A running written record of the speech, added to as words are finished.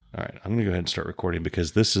I'm going to go ahead and start recording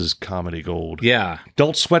because this is comedy gold. Yeah.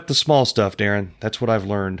 Don't sweat the small stuff, Darren. That's what I've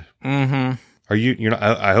learned. Mm-hmm. Are you're not,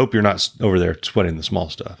 I hope you're not over there sweating the small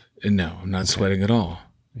stuff. No, I'm not sweating at all.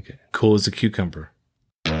 Okay. Cool as a cucumber.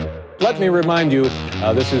 Let me remind you,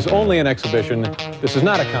 this is only an exhibition. This is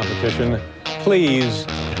not a competition. Please,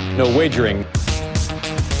 no wagering.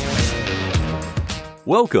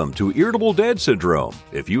 Welcome to Irritable Dad Syndrome.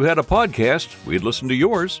 If you had a podcast, we'd listen to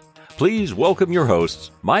yours. Please welcome your hosts,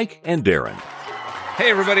 Mike and Darren. Hey,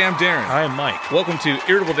 everybody, I'm Darren. I am Mike. Welcome to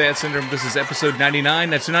Irritable Dad Syndrome. This is episode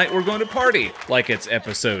 99, and tonight we're going to party like it's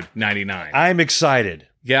episode 99. I'm excited.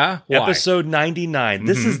 Yeah? Why? Episode 99.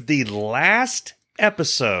 This is the last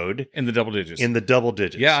episode In the double digits. in the double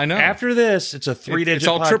digits. Yeah, I know. After this, it's a three-digit It's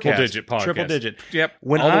all podcast. triple-digit podcast. Triple digit. Yep,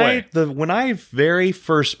 When all the way. when I very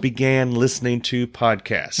first began listening to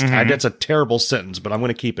podcasts, that's a terrible sentence, but I'm going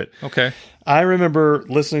to keep it. Okay. I remember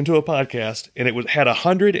listening to a podcast, and it had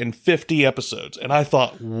 150 episodes, and I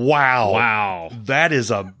thought, wow, that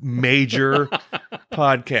is a major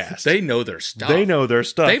podcast. They know their stuff. They know their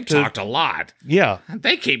stuff. They've talked a lot. Yeah,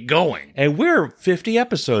 They keep going. and we're 50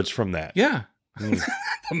 episodes from that. Yeah. The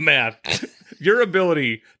math. Your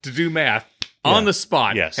ability to do math on the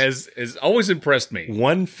spot Yes. has always impressed me.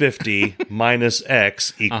 150 minus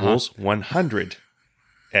X equals 100.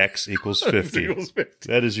 X equals 50. Equals 50.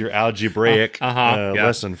 That is your algebraic Yeah.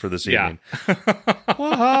 lesson for this Yeah. evening.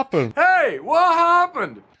 What happened? Hey, what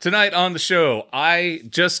happened? Tonight on the show, I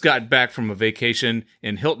just got back from a vacation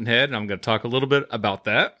in Hilton Head, and I'm going to talk a little bit about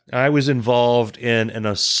that. I was involved in an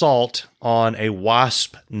assault on a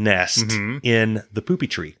wasp nest in the poopy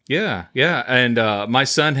tree. Yeah, yeah. And my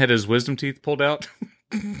son had his wisdom teeth pulled out.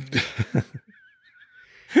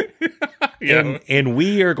 Yeah. And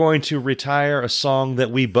we are going to retire a song that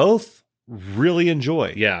we both really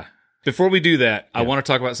enjoy. Yeah. Before we do that, I want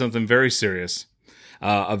to talk about something very serious.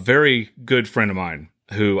 A very good friend of mine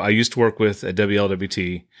who I used to work with at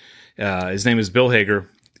WLWT. His name is Bill Hager,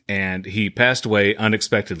 and he passed away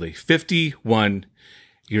unexpectedly, 51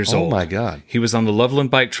 years Oh old. my God. He was on the Loveland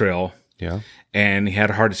Bike Trail, Yeah. and he had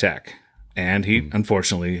a heart attack. And he,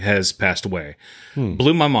 unfortunately, has passed away.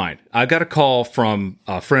 Blew my mind. I got a call from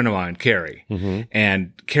a friend of mine, Carrie,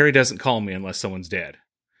 and Carrie doesn't call me unless someone's dead.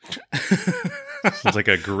 Sounds like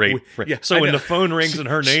a great friend. Yeah, So I when know. the phone rings and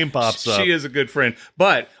her name pops up. She is a good friend.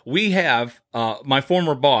 But we have, my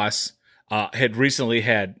former boss had recently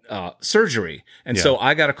had surgery. And so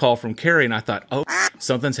I got a call from Carrie, and I thought, oh,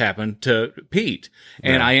 something's happened to Pete.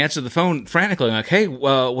 And I answered the phone frantically, like, hey,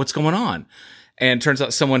 what's going on? And it turns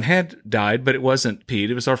out someone had died, but it wasn't Pete.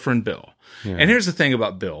 It was our friend Bill. Yeah. And here's the thing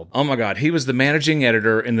about Bill. Oh, my God. He was the managing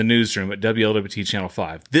editor in the newsroom at WLWT Channel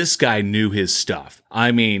 5. This guy knew his stuff.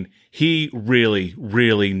 I mean, he really,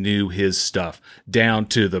 really knew his stuff down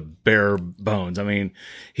to the bare bones. I mean,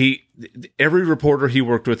 every reporter he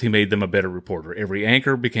worked with, he made them a better reporter. Every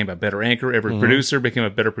anchor became a better anchor. Every producer became a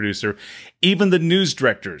better producer. Even the news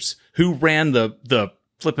directors who ran the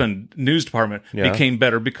flippin' news department became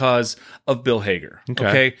better because of Bill Hager.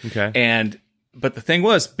 Okay. But the thing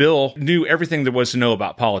was, Bill knew everything there was to know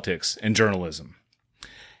about politics and journalism.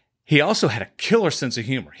 He also had a killer sense of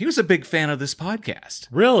humor. He was a big fan of this podcast.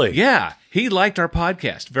 Really? Yeah. He liked our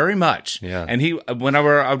podcast very much. Yeah. And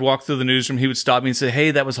whenever I would walk through the newsroom, he would stop me and say,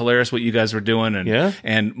 hey, that was hilarious what you guys were doing.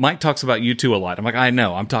 And Mike talks about you two a lot. I'm like, I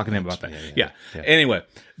know. I'm talking to him about that. Yeah. Anyway,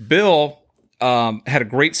 Bill had a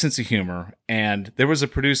great sense of humor, and there was a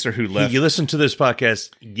producer who left. You listened to this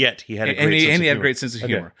podcast, yet he had a great sense of humor. And he had a great sense of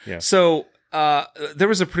humor. Yeah. So there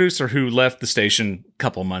was a producer who left the station a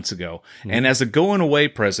couple of months ago, and as a going away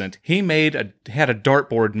present, he had a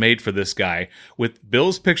dartboard made for this guy with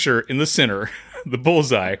Bill's picture in the center, the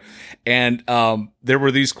bullseye, and there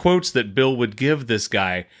were these quotes that Bill would give this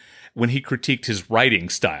guy when he critiqued his writing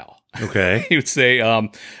style. Okay. He would say,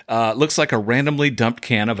 looks like a randomly dumped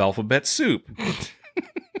can of alphabet soup.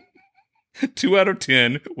 2 out of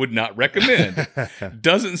 10 would not recommend.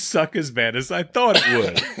 Doesn't suck as bad as I thought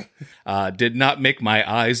it would. Did not make my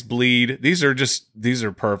eyes bleed. These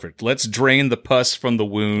are perfect. Let's drain the pus from the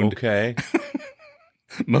wound. Okay.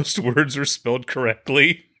 Most words are spelled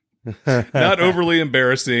correctly. Not overly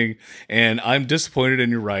embarrassing. And I'm disappointed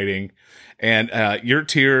in your writing. And your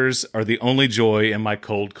tears are the only joy in my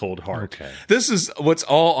cold, cold heart. Okay. This is what's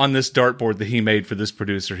all on this dartboard that he made for this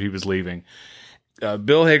producer he was leaving.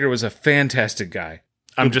 Bill Hager was a fantastic guy.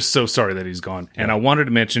 I'm just so sorry that he's gone. Yeah. And I wanted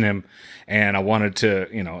to mention him, and I wanted to,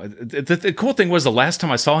 the cool thing was the last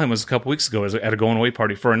time I saw him was a couple weeks ago at a going away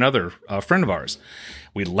party for another friend of ours.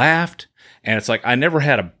 We laughed, and it's like I never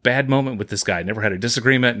had a bad moment with this guy. Never had a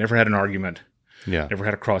disagreement, never had an argument, never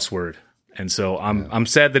had a crossword. And so I'm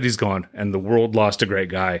sad that he's gone, and the world lost a great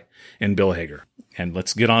guy in Bill Hager. And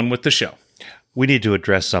let's get on with the show. We need to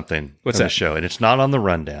address something What's on that? the show, and it's not on the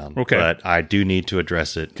rundown, Okay. but I do need to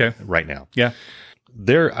address it right now. Yeah.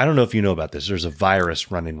 I don't know if you know about this. There's a virus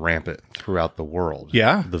running rampant throughout the world.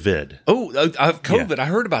 Yeah? The vid. Oh, COVID. I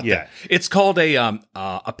heard about that. It's called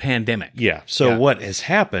a pandemic. Yeah. So Yeah. what has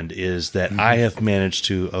happened is that I have managed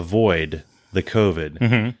to avoid the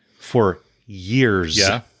COVID for years.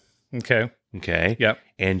 Yeah. Okay. Okay. Yep.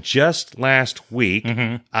 And just last week,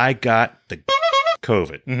 I got the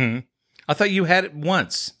COVID. I thought you had it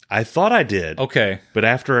once. I thought I did. Okay. But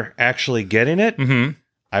after actually getting it,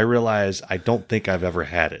 I realized I don't think I've ever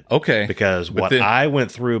had it. Okay. Because But what then- I went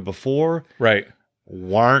through before Right.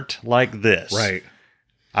 weren't like this. Right.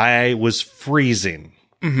 I was freezing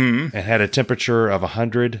and had a temperature of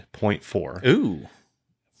 100.4. Ooh.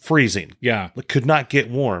 Freezing. Yeah. Could not get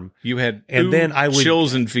warm. You had And then I would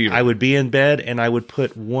chills and fever. I would be in bed and I would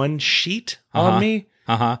put one sheet on me,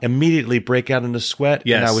 immediately break out into sweat,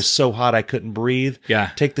 Yes. and I was so hot I couldn't breathe. Yeah.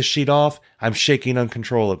 Take the sheet off, I'm shaking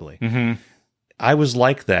uncontrollably. I was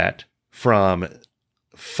like that from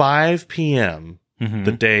 5 p.m.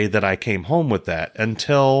 the day that I came home with that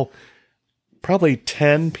until probably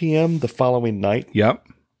 10 p.m. the following night. Yep.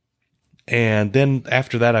 And then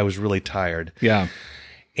after that, I was really tired. Yeah.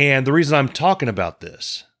 And the reason I'm talking about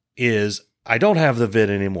this is I don't have the vid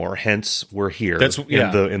anymore. Hence, we're here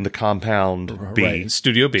in the compound B, Right.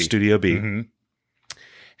 Studio B. Studio B.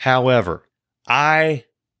 However, I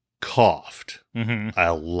coughed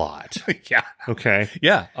a lot. Yeah. Okay,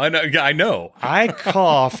 Yeah. I know. Yeah, I know. I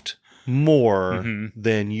coughed more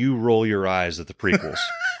than you roll your eyes at the prequels.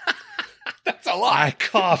 That's a lot. I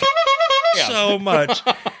coughed so much.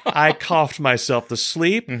 I coughed myself to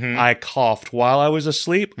sleep. I coughed while I was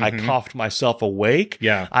asleep. I coughed myself awake.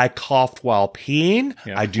 Yeah. I coughed while peeing.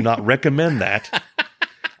 Yeah. I do not recommend that.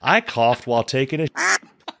 I coughed while taking a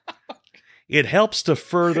It helps to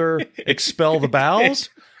further expel the bowels,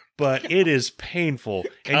 but it is painful.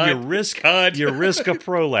 And you risk a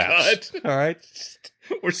prolapse. All right?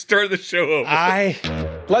 We're starting the show over.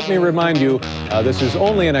 Let me remind you, this is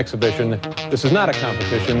only an exhibition. This is not a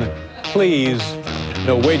competition. Please,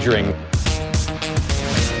 no wagering.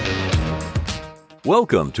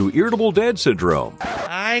 Welcome to Irritable Dad Syndrome.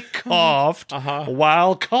 I coughed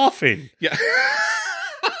while coughing. Yeah.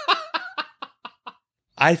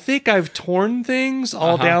 I think I've torn things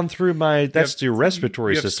all down through my... That's your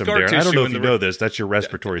respiratory you have system, scar Darren. I don't tissue know if in you the know this. That's your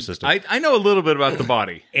respiratory system. I know a little bit about the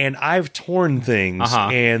body. And I've torn things,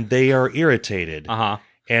 and they are irritated.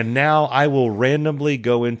 And now I will randomly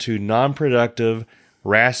go into non-productive,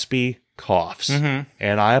 raspy coughs. And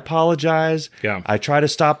I apologize. Yeah. I try to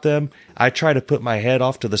stop them. I try to put my head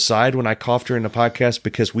off to the side when I cough during the podcast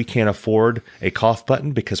because we can't afford a cough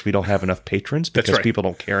button because we don't have enough patrons because right. people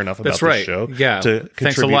don't care enough about That's the right. show Yeah. to contribute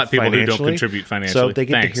Thanks a lot, people who don't financially. contribute financially. So they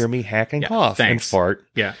get Thanks. to hear me hack and Yeah, cough and thanks. fart.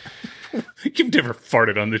 Yeah. You've never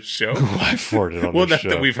farted on this show. I farted on Well, this not show.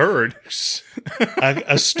 that we've heard.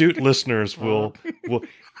 Astute listeners will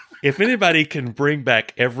if anybody can bring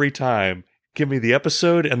back every time, give me the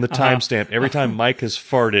episode and the timestamp every time Mike has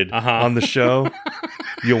farted on the show,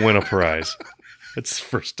 you'll win a prize. It's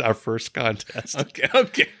our first contest.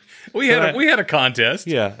 Okay. We had a contest.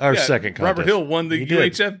 Yeah, our second contest. Robert Hill won the He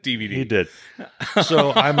did. UHF DVD. He did.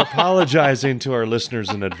 So I'm apologizing to our listeners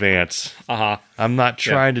in advance. I'm not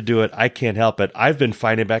trying to do it. I can't help it. I've been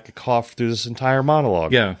fighting back a cough through this entire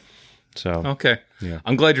monologue. Yeah. So Okay. Yeah.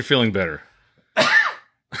 I'm glad you're feeling better.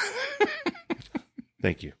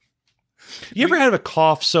 thank you. You ever have a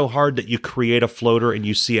cough so hard that you create a floater and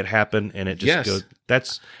you see it happen and it just Yes. goes?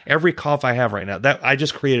 That's every cough I have right now. That I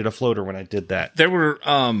just created a floater when I did that. There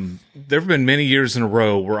have been many years in a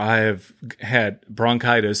row where I have had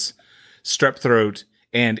bronchitis, strep throat,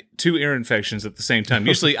 and 2 ear infections at the same time.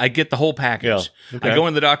 Usually I get the whole package. Yeah. Okay. I go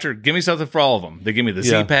in the doctor, give me something for all of them. They give me the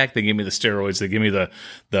Yeah. Z-Pack, they give me the steroids, they give me the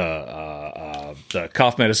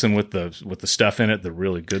cough medicine with the stuff in it, the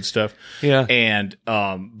really good stuff. Yeah. And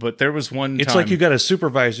but there was one It's time, like you got a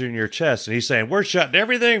supervisor in your chest and he's saying, "We're shutting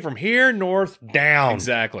everything from here north down."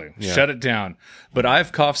 Exactly. Shut it down. But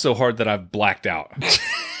I've coughed so hard that I've blacked out.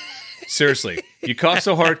 Seriously, you cough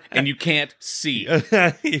so hard and you can't see.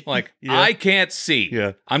 Like I can't see.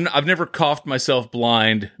 Yeah. I've never coughed myself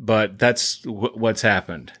blind, but that's what's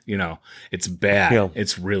happened. You know, it's bad. Yeah.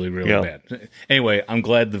 It's really, really Yeah. bad. Anyway, I'm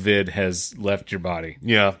glad the vid has left your body.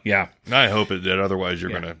 Yeah. Yeah. I hope it did. Otherwise,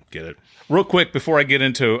 you're going to get it. Real quick before I get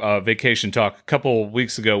into vacation talk, a couple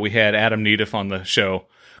weeks ago we had Adam Needif on the show.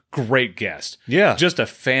 great guest. Yeah. Just a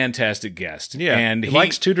fantastic guest. Yeah. And he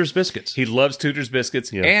likes Tudor's biscuits. He loves Tudor's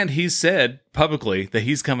biscuits. Yeah. And he said publicly that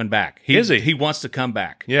he's coming back. Is he? He wants to come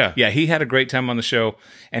back. Yeah. Yeah. He had a great time on the show.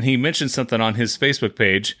 And he mentioned something on his Facebook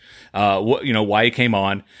page, why he came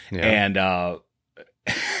on. Yeah. And,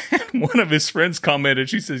 one of his friends commented,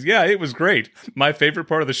 she says, yeah, it was great. My favorite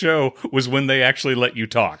part of the show was when they actually let you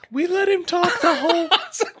talk. We let him talk the whole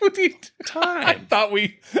time. I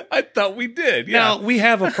thought we did. Yeah. Now, we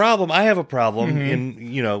have a problem. I have a problem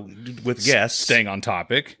with guests. Staying on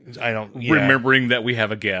topic. I don't Remembering that we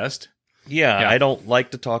have a guest. Yeah, I don't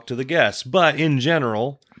like to talk to the guests, but in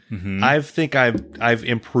general, I think I've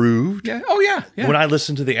improved. Yeah. Oh yeah. When I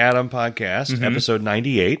listen to the Adam podcast, episode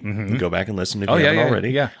 98, go back and listen if you haven't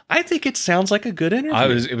already. Yeah. I think it sounds like a good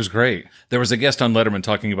interview. It was great. There was a guest on Letterman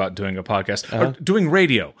talking about doing a podcast or doing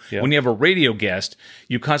radio. Yeah. When you have a radio guest,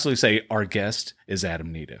 you constantly say, "Our guest is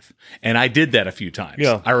Adam Nedeff," and I did that a few times.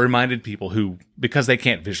 Yeah. I reminded people because they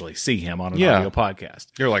can't visually see him on an audio podcast.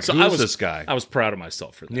 You're like, so who's this guy? I was proud of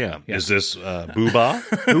myself for that. Yeah. Is this Booba?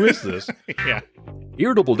 Who is this? Yeah.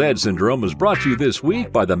 Irritable Dad Syndrome is brought to you this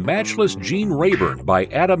week by The Matchless Gene Rayburn by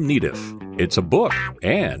Adam Nedeff. It's a book,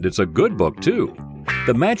 and it's a good book, too.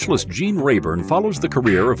 The Matchless Gene Rayburn follows the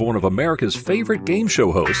career of one of America's favorite game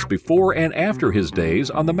show hosts before and after his days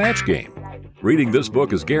on The Match Game. Reading this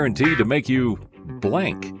book is guaranteed to make you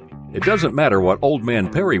blank. It doesn't matter what Old Man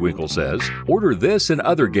Periwinkle says. Order this and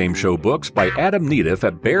other game show books by Adam Nedeff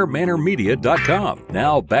at BearManorMedia.com.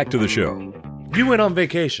 Now, back to the show. You went on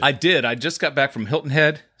vacation. I did. I just got back from Hilton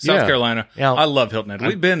Head, South Carolina. Yeah. I love Hilton Head.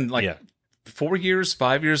 We've been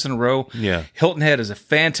 5 years in a row. Yeah. Hilton Head is a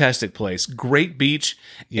fantastic place. Great beach.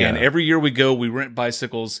 Yeah. And every year we go, we rent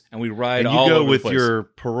bicycles and we ride and you all go over with the place. your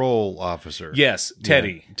parole officer. Yes,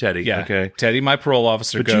 Teddy. Yeah. Teddy, Yeah. okay. Teddy, my parole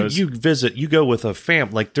officer, But goes. you visit, you go with a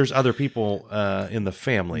family. Like there's other people in the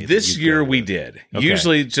family. This that you year go we with. did. Okay.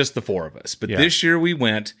 Usually just the four of us. But Yeah. this year we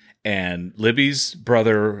went, and Libby's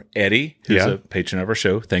brother, Eddie, who's Yeah. a patron of our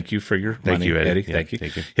show. Thank you for your money, you, Eddie. Yeah, Thank you.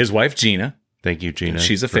 thank you. His wife, Gina. Thank you, Gina.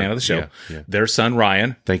 She's a fan of the show. Yeah, yeah. Their son,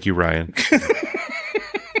 Ryan. Thank you, Ryan.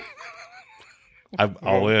 I'm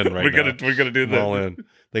all in right now. We're gonna do I'm that. all in.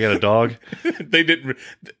 They got a dog? They didn't.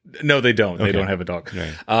 No, they don't. They Okay. don't have a dog.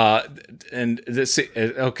 Right.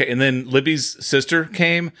 Okay. And then Libby's sister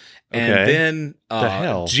came, and Okay. then The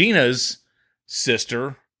hell? Gina's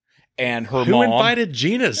sister and her Who mom. invited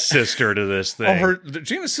Gina's sister to this thing?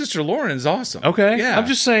 Gina's sister Lauren is awesome. Okay. Yeah. I'm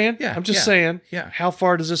just saying. Yeah, I'm just yeah, saying. yeah. How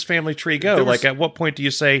far does this family tree go? There was- Like, at what point do you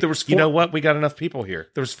say, there was you four- know what? We got enough people here.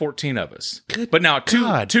 There was 14 of us, but now two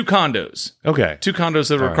God. condos. Okay. Two condos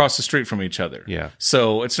that were All right. across the street from each other. Yeah.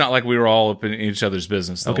 So it's not like we were all up in each other's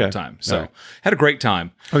business the Okay. whole time. So All right. had a great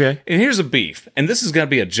time. Okay. And here's a beef. And this is going to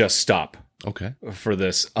be a Just Stop Okay. for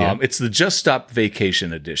this. Yeah. It's the Just Stop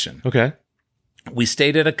Vacation Edition. Okay. We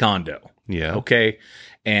stayed at a condo. Yeah. Okay.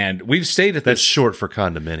 And we've stayed at That's this short for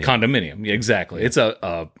condominium. condominium. Yeah, exactly. It's a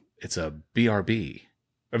BRB.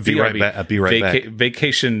 A Be right back. I'll be right back.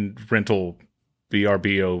 Vacation rental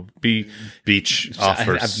BRBO. Beach I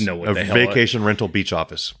offers. have no what a the hell- vacation rental beach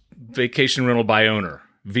office. Vacation rental by owner.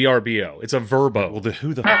 VRBO. It's a verbo. Well,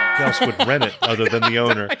 who the else would rent it other than the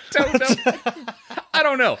owner? I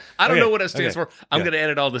don't know. I don't Okay, know what it stands okay, for. I'm yeah. going to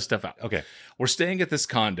edit all this stuff out. Okay. We're staying at this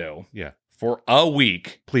condo Yeah. for a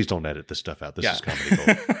week. Please don't edit this stuff out. This Yeah. is comedy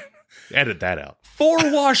gold. Edit that out. 4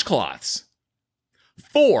 washcloths.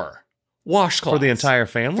 4 washcloths. For the entire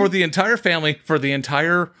family? For the entire family for the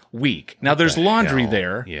entire week. Now there's laundry Hell.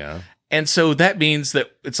 there. Yeah. And so that means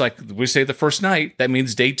that it's like we say the first night, that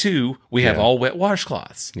means day 2, we have Yeah. all wet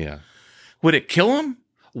washcloths. Yeah. Would it kill them?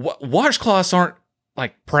 Washcloths aren't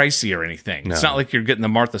like pricey or anything. It's No. not like you're getting the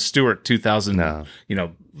Martha Stewart 2000, No.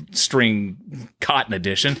 string cotton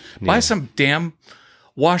edition. Buy some damn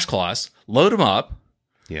washcloths, load them up,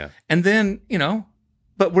 Yeah. and then,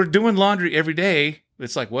 but we're doing laundry every day.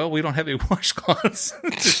 It's like, well, we don't have any washcloths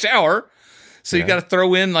to shower. So you Yeah. got to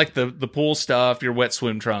throw in like the pool stuff, your wet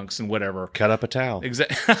swim trunks and whatever. Cut up a towel.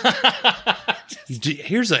 Exactly.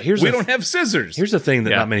 Here's We don't have scissors. Here's the thing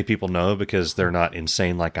that Yeah. not many people know because they're not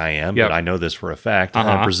insane like I am, Yep. but I know this for a fact.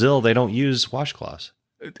 Uh-huh. In Brazil, they don't use washcloths.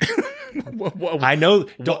 Why I know.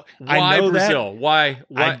 I know Brazil? Why?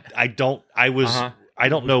 I don't. I was. Uh-huh. I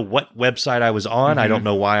don't know what website I was on. I don't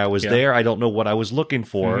know why I was Yeah. there. I don't know what I was looking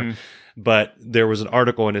for. But there was an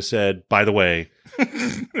article and it said, by the way,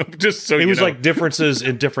 Just so it you was know. like differences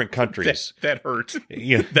in different countries. That hurt.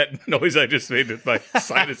 Yeah. That noise I just made with my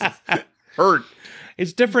sinuses hurt.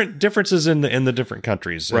 It's differences in the different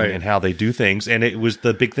countries and how they do things. And it was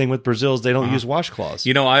the big thing with Brazil is they don't use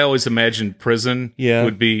washcloths. I always imagined prison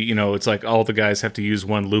would be, it's like all the guys have to use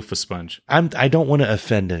one loofah sponge. I don't want to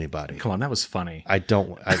offend anybody. Come on, that was funny. I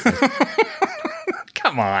don't.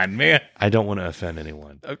 Come on, man. I don't want to offend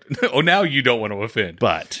anyone. Oh, now you don't want to offend.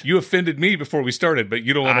 But you offended me before we started, but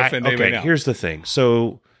you don't want to offend anybody now. Here's the thing.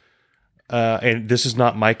 So, and this is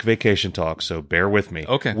not Mike vacation talk, so bear with me.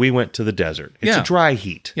 Okay. We went to the desert. It's a dry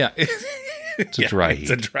heat. Yeah. It's a dry heat.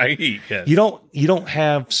 It's a dry heat, yes. You don't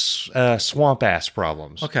have swamp ass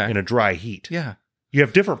problems in a dry heat. Yeah. You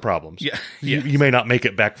have different problems. Yeah. You may not make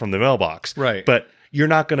it back from the mailbox. Right. But you're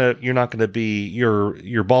not gonna be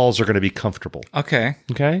your balls are gonna be comfortable. Okay.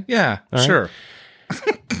 Okay? Yeah, right. Sure.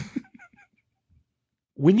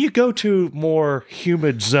 When you go to more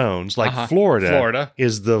humid zones like Florida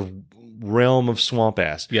is the realm of swamp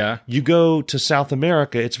ass. Yeah. You go to South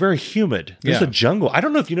America, it's very humid. There's a jungle. I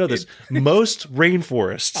don't know if you know this. Most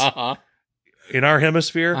rainforests in our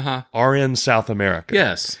hemisphere are in South America.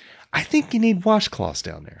 Yes. I think you need washcloths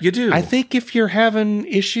down there. You do. I think if you're having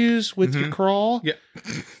issues with your crawl,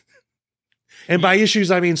 and by issues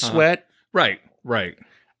I mean sweat. Right.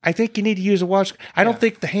 I think you need to use a wash. I don't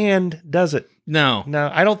think the hand does it. No,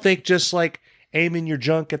 I don't think just like aiming your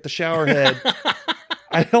junk at the shower head.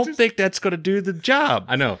 I don't think that's going to do the job.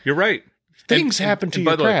 I know. You're right. Things happen to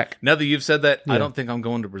your crack. Now that you've said that, I don't think I'm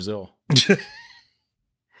going to Brazil.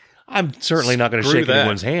 I'm certainly not going to shake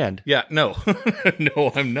anyone's hand. Yeah, no.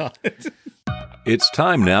 No, I'm not. It's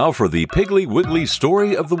time now for the Piggly Wiggly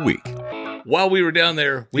story of the week. While we were down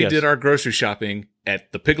there, we did our grocery shopping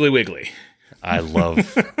at the Piggly Wiggly. I love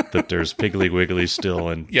that there's Piggly Wiggly still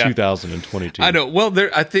in 2022. I know. Well,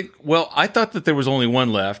 I thought that there was only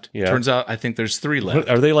one left. Yeah. Turns out I think there's 3 left.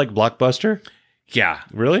 Are they like Blockbuster? Yeah.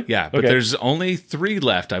 Really? Yeah, but there's only 3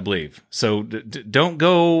 left, I believe. So don't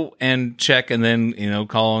go and check and then,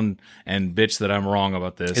 call and bitch that I'm wrong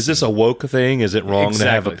about this. Is this a woke thing? Is it wrong to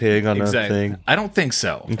have a pig on a thing? I don't think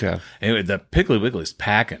so. Okay. Anyway, the Piggly Wiggly's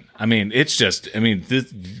packing. I mean, it's just,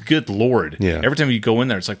 good Lord. Yeah. Every time you go in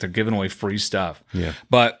there, it's like they're giving away free stuff. Yeah.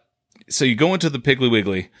 But, so you go into the Piggly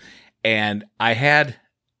Wiggly, and I had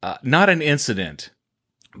not an incident,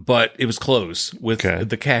 but it was close with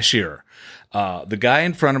the cashier. The guy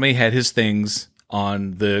in front of me had his things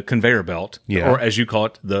on the conveyor belt, or as you call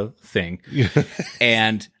it, the thing.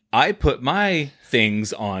 And I put my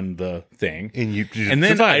things on the thing. And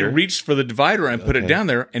then I reached for the divider and put it down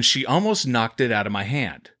there, and she almost knocked it out of my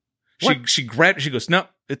hand. She grabbed it. She goes, "No,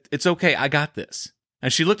 it's okay. I got this."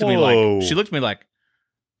 And she looked at me like,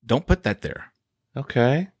 "Don't put that there.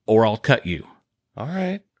 Okay. Or I'll cut you." All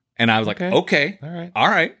right. And I was like, "Okay. All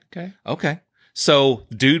right. Okay. So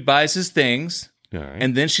dude buys his things,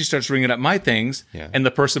 and then she starts ringing up my things, and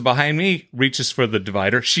the person behind me reaches for the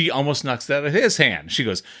divider. She almost knocks it out of his hand. She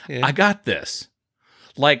goes, "I got this."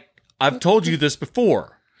 Like, I've told you this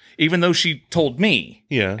before, even though she told me.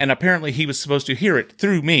 Yeah. And apparently he was supposed to hear it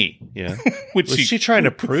through me. Yeah. Was she trying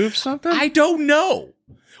to prove something? I don't know.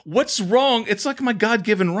 What's wrong? It's like my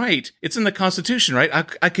God-given right. It's in the Constitution, right?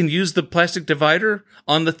 I can use the plastic divider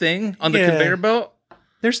on the thing, on the conveyor belt.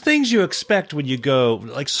 There's things you expect when you go,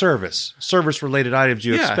 like service-related items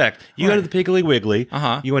you expect. You go to the Piggly Wiggly.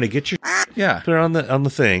 You want to get your put it on the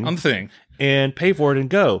thing, and pay for it and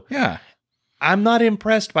go. Yeah. I'm not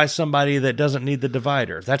impressed by somebody that doesn't need the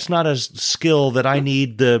divider. That's not a skill that I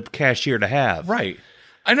need the cashier to have. Right.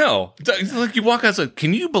 I know. Like you walk out, it's like,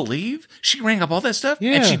 can you believe she rang up all that stuff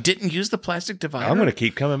and she didn't use the plastic divider? I'm going to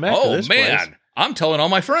keep coming back to this place. I'm telling all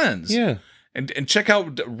my friends. Yeah. And check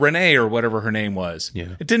out Renee or whatever her name was.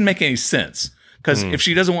 Yeah. It didn't make any sense. Because if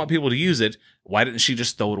she doesn't want people to use it, why didn't she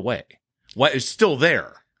just throw it away? Why it's still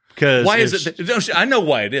there? Why is it? I know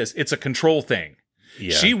why it is. It's a control thing.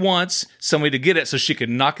 Yeah. She wants somebody to get it so she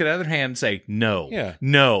can knock it out of their hand and say, "No,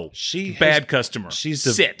 no, bad customer.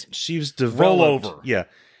 Sit. She's developed. Roll over." Yeah,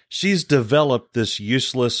 she's developed this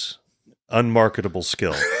useless, unmarketable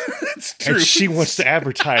skill. It's true. And she wants to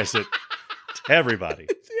advertise it to everybody.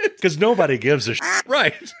 Because nobody gives a shit.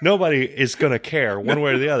 Right. Nobody is going to care one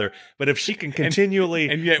way or the other. But if she can continually...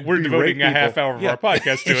 And yet we're devoting a half hour of our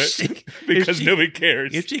podcast to it because nobody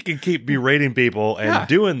cares. If she can keep berating people and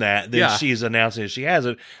doing that, then she's announcing she has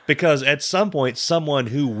it. Because at some point, someone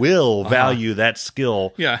who will value that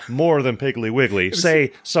skill more than Piggly Wiggly,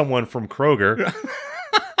 say someone from Kroger,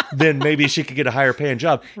 then maybe she could get a higher paying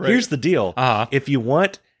job. Right. Here's the deal. If you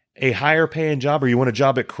want a higher paying job or you want a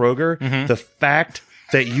job at Kroger, the fact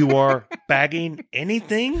that you are bagging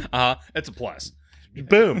anything, that's a plus.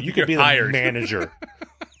 Boom, you could be the hired. manager.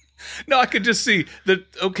 No, I could just see that.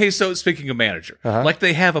 Okay, so speaking of manager, like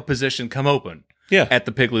they have a position come open. at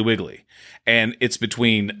the Piggly Wiggly. And it's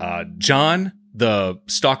between John, the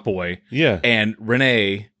stock boy, and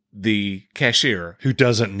Renee, the cashier. Who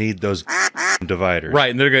doesn't need those dividers.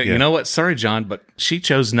 Right. And they're going, you know what? Sorry, John, but she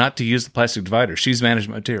chose not to use the plastic divider. She's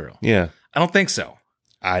management material. Yeah. I don't think so.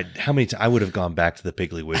 I would have gone back to the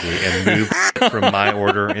Piggly Wiggly and moved from my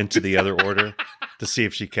order into the other order to see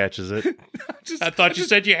if she catches it. I thought you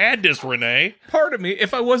said you had this, Renee. Part of me,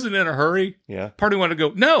 if I wasn't in a hurry, part of me wanted to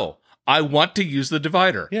go, no, I want to use the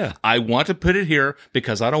divider. Yeah. I want to put it here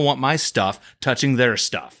because I don't want my stuff touching their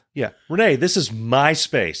stuff. Yeah. Renee, this is my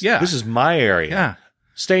space. Yeah. This is my area. Yeah.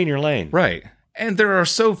 Stay in your lane. Right. And there are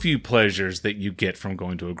so few pleasures that you get from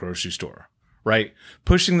going to a grocery store. Right?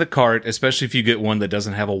 Pushing the cart, especially if you get one that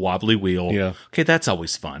doesn't have a wobbly wheel. Yeah. Okay, that's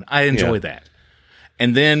always fun. I enjoy that.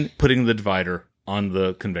 And then putting the divider on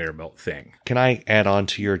the conveyor belt thing. Can I add on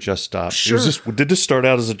to your Just Stop? Sure. Did this start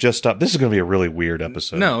out as a Just Stop? This is going to be a really weird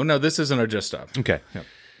episode. No, this isn't a Just Stop. Okay. Yep.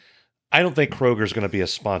 I don't think Kroger's going to be a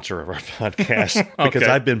sponsor of our podcast because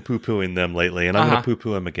I've been poo-pooing them lately, and I'm going to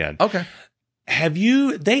poo-poo them again. Okay.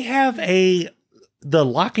 They have the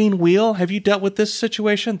locking wheel. Have you dealt with this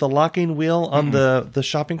situation? The locking wheel on the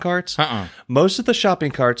shopping carts? Most of the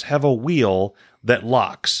shopping carts have a wheel that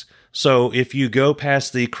locks. So if you go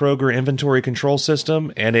past the Kroger inventory control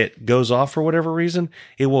system and it goes off for whatever reason,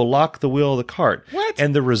 it will lock the wheel of the cart. What?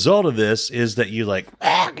 And the result of this is that you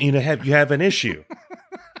have an issue.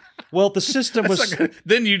 Well, the system was...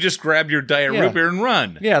 then you just grab your Diet Root Beer and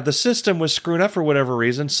run. Yeah, the system was screwed up for whatever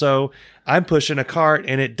reason, so I'm pushing a cart,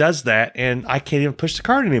 and it does that, and I can't even push the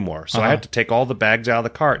cart anymore. So I have to take all the bags out of the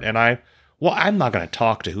cart, and I'm not going to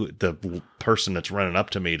talk to the person that's running up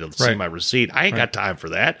to me to see my receipt. I ain't got time for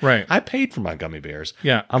that. Right. I paid for my gummy bears.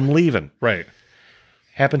 Yeah. I'm leaving. Right.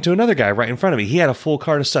 Happened to another guy right in front of me. He had a full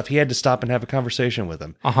cart of stuff. He had to stop and have a conversation with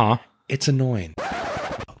him. It's annoying.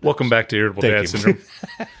 Welcome back to Irritable Dad Syndrome.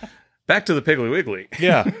 Back to the Piggly Wiggly.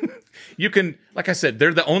 Yeah. You can, like I said,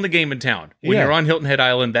 they're the only game in town. When you're on Hilton Head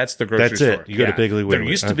Island, that's the grocery store. That's it. You go to Piggly Wiggly. There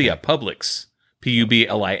used to be a Publix,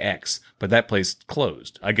 Publix, but that place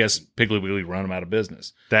closed. I guess Piggly Wiggly run them out of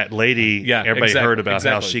business. That lady, everybody heard about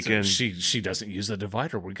how she can... She doesn't use the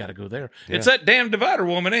divider. We got to go there. Yeah. It's that damn divider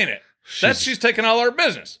woman, ain't it? She's taking all our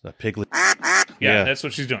business. The Piggly... Yeah, that's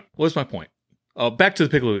what she's doing. What's my point? Back to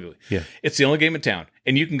the Piggly Wiggly. Yeah. It's the only game in town.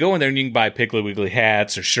 And you can go in there and you can buy Piggly Wiggly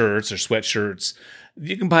hats or shirts or sweatshirts.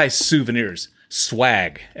 You can buy souvenirs.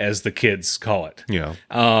 Swag, as the kids call it. Yeah.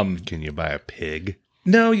 Can you buy a pig?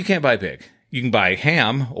 No, you can't buy a pig. You can buy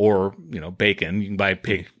ham or, bacon. You can buy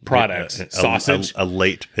pig products, sausage. A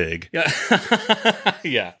late pig. Yeah.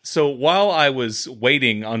 Yeah. So while I was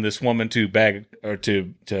waiting on this woman to bag or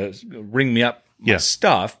to ring me up my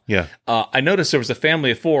stuff, I noticed there was a family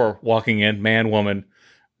of 4 walking in, man, woman,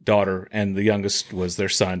 daughter, and the youngest was their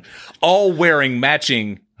son, all wearing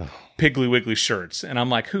matching Piggly Wiggly shirts. And I'm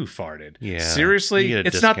like, who farted? Yeah. Seriously?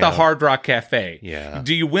 It's not the Hard Rock Cafe. Yeah.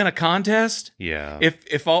 Do you win a contest? Yeah.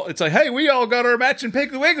 If all it's like, hey, we all got our matching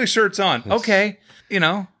Piggly Wiggly shirts on. Okay.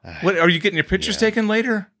 What are you getting your pictures taken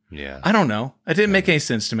later? Yeah. I don't know. It didn't make any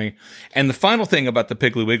sense to me. And the final thing about the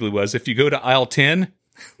Piggly Wiggly was if you go to aisle 10,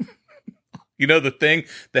 the thing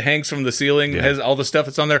that hangs from the ceiling, has all the stuff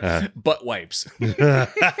that's on there? Butt wipes.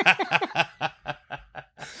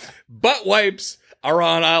 Butt wipes are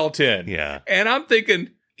on aisle 10. Yeah. And I'm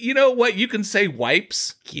thinking, you know what? You can say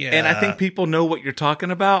wipes. Yeah. And I think people know what you're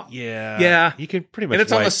talking about. Yeah. Yeah. You can pretty much And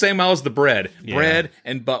it's on the same aisle as the bread. Yeah. Bread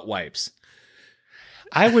and butt wipes.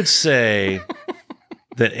 I would say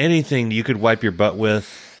that anything you could wipe your butt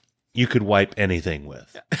with, you could wipe anything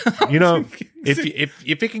with.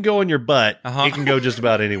 If it can go in your butt, it can go just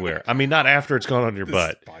about anywhere. I mean, not after it's gone on your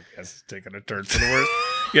butt. This podcast is taking a turn for the worse.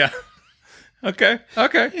 Yeah. Okay.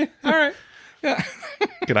 All right. Yeah.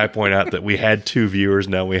 Can I point out that we had 2 viewers,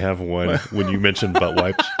 now we have 1 when you mentioned butt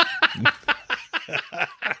wipes?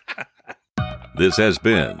 This has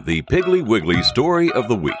been the Piggly Wiggly Story of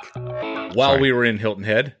the Week. While we were in Hilton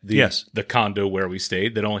Head, the condo where we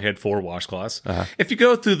stayed that only had 4 washcloths, if you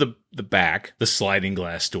go through the back, the sliding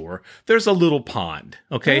glass door, there's a little pond,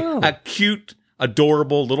 okay? Oh. A cute,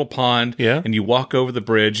 adorable little pond, Yeah. and you walk over the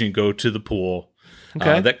bridge and go to the pool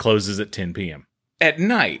that closes at 10 p.m. At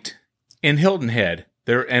night, in Hilton Head,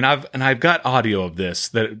 I've got audio of this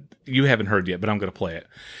that you haven't heard yet, but I'm going to play it.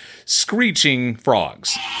 Screeching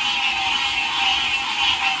frogs.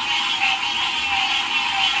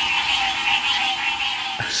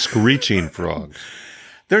 Screeching frogs.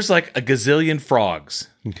 There's like a gazillion frogs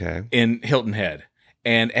in Hilton Head.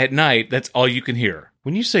 And at night, that's all you can hear.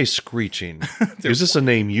 When you say screeching, is this a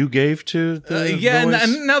name you gave to the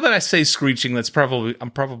noise? Now that I say screeching, I'm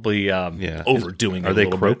probably overdoing it. Are they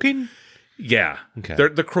croaking? Yeah. Okay. They're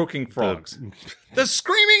the croaking frogs. The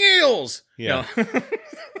screaming eels! Yeah. No.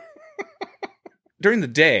 During the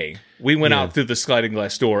day, we went out through the sliding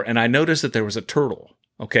glass door, and I noticed that there was a turtle,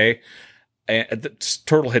 okay? And the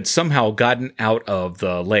turtle had somehow gotten out of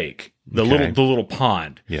the lake, the little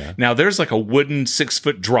pond. Yeah. Now, there's like a wooden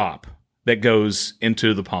 6-foot drop that goes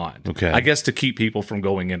into the pond. Okay. I guess to keep people from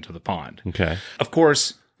going into the pond. Okay. Of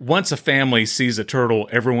course, once a family sees a turtle,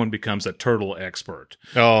 everyone becomes a turtle expert.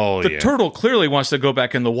 Oh, The turtle clearly wants to go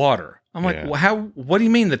back in the water. I'm like, Yeah. well, how? What do you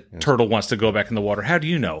mean the turtle wants to go back in the water? How do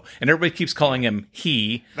you know? And everybody keeps calling him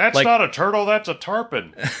he. That's like, not a turtle. That's a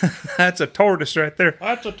tarpon. that's a tortoise right there.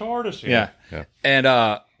 That's a tortoise. Yeah. And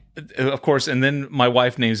of course, and then my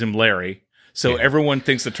wife names him Larry. So everyone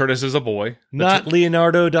thinks the tortoise is a boy. Not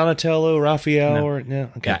Leonardo, Donatello, Raphael, or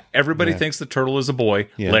no. Okay. Yeah, everybody thinks the turtle is a boy,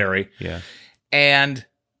 Larry. Yeah. And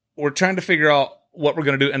we're trying to figure out what we're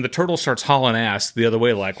going to do. And the turtle starts hauling ass the other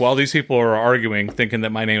way. Like, while these people are arguing, thinking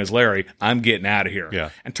that my name is Larry, I'm getting out of here. Yeah.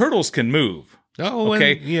 And turtles can move. Oh,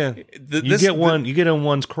 okay. And, yeah. You get in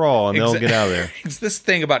one's crawl and they'll get out of there. It's this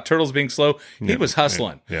thing about turtles being slow. He was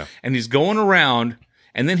hustling. Yeah. And he's going around.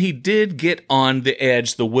 And then he did get on the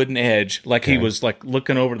edge, the wooden edge, like he was like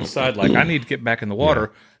looking over to the side, like, I need to get back in the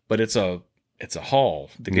water. But it's a haul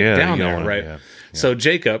to get down there, right? Yeah. So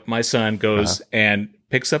Jacob, my son, goes and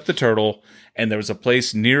picks up the turtle, and there was a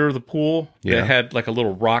place near the pool that had like a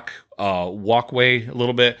little rock walkway a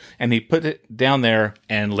little bit, and he put it down there,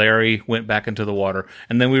 and Larry went back into the water.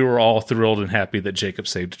 And then we were all thrilled and happy that Jacob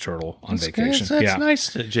saved a turtle on vacation. That's nice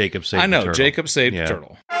that Jacob saved I know, the turtle. Jacob saved a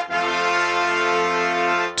turtle.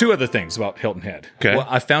 Two other things about Hilton Head. Okay. Well,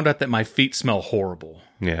 I found out that my feet smell horrible.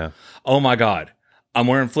 Yeah. Oh my God. I'm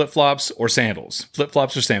wearing flip-flops or sandals.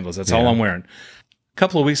 Flip-flops or sandals. That's all I'm wearing. A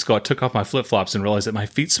couple of weeks ago, I took off my flip-flops and realized that my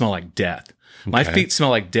feet smell like death. My feet smell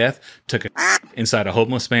like death. Took a inside a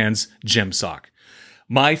homeless man's gym sock.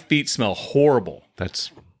 My feet smell horrible.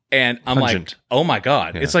 That's And I'm pungent. like, oh my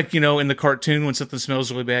God. It's like, in the cartoon when something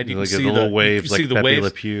smells really bad, you like can see the little waves, you like see the Pepe waves.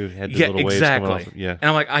 Le Pew had the Yeah, little waves exactly. coming off. Yeah. And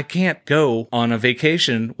I'm like, I can't go on a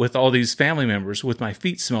vacation with all these family members with my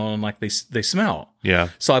feet smelling like they smell. Yeah.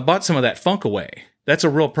 So I bought some of that Funk Away. That's a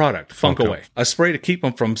real product, Funk Funko. Away. A spray to keep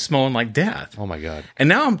them from smelling like death. Oh my God. And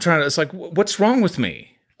now I'm trying to, it's like, what's wrong with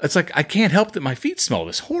me? It's like, I can't help that my feet smell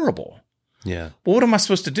this horrible. Yeah. Well, what am I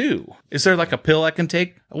supposed to do? Is there like a pill I can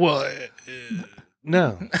take? Well,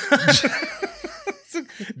 no.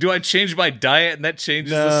 Do I change my diet and that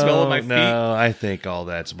changes the smell of my feet? No, I think all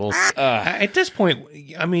that's bullshit. At this point,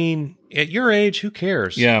 I mean, at your age, who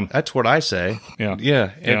cares? Yeah. That's what I say. Yeah.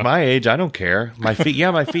 Yeah. At Yeah. my age, I don't care. My feet,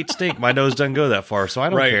 my feet stink. My nose doesn't go that far, so I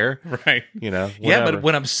don't care. Right. Yeah, but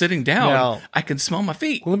when I'm sitting down, Now- I can smell my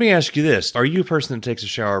feet. Well, let me ask you this. Are you a person that takes a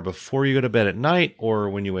shower before you go to bed at night or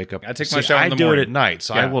when you wake up? I take my shower in the I do morning. it at night,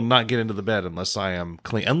 so I Yeah. will not get into the bed unless I am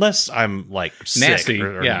clean. Unless I'm like sick Nasty,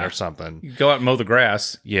 or something. You go out and mow the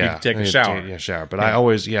grass. Yeah. You can take I a need to shower. take a shower. But I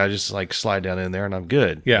always, I just like slide down in there and I'm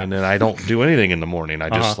good. Yeah. And then I don't do anything in the morning. I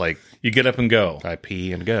just like, You get up and go. I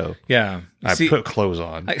pee and go. Yeah. I put clothes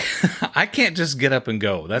on. I can't just get up and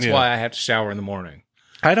go. That's why I have to shower in the morning.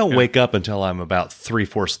 I don't wake up until I'm about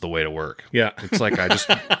 3/4 of the way to work. Yeah. It's like I just,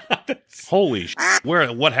 holy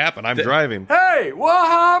what happened? I'm driving. Hey, what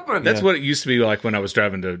happened? That's what it used to be like when I was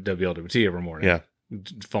driving to WLWT every morning. Yeah.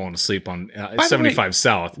 Falling asleep on the 75 way,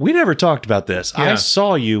 South. We never talked about this. Yeah. I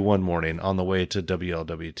saw you one morning on the way to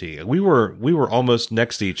WLWT. We were almost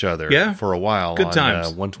next to each other for a while. Good on, times.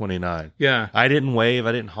 129. Yeah. I didn't wave.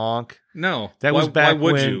 I didn't honk. No. That was back why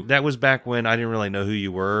would when. you? That was back when I didn't really know who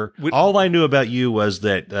you were. All I knew about you was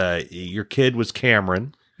that your kid was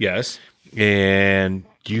Cameron. Yes. And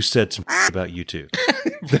you said some about you too.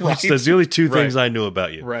 That's the only two things I knew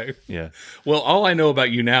about you. Right. Yeah. Well, all I know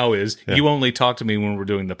about you now is you only talk to me when we're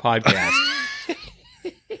doing the podcast.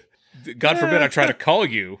 God forbid I try to call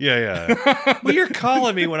you. Yeah. Well, you're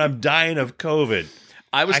calling me when I'm dying of COVID.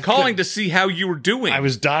 I was calling to see how you were doing. I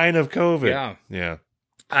was dying of COVID. Yeah. Yeah.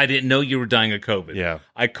 I didn't know you were dying of COVID. Yeah.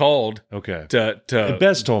 I called Okay. to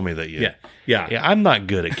Bess told me that you. Yeah. I'm not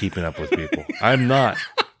good at keeping up with people. I'm not.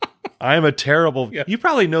 I'm a terrible. Yeah. You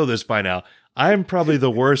probably know this by now. I'm probably the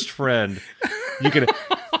worst friend you can.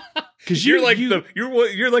 Because you're like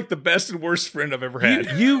the best and worst friend I've ever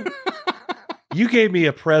had. You gave me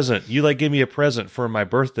a present. You like gave me a present for my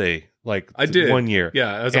birthday. Like I did 1 year.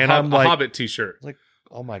 Yeah, it was and a I'm like, Hobbit T-shirt. Like,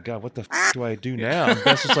 oh my God, what the do I do now? And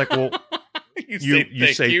Bess is like, well, you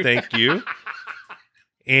say thank you.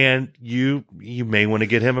 And you may want to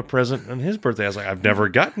get him a present on his birthday. I was like, I've never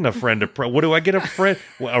gotten a friend what do I get a friend?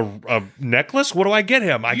 A necklace? What do I get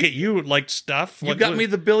him? I get you like stuff. You got me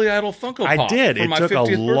the Billy Idol Funko Pop. I did. For it my took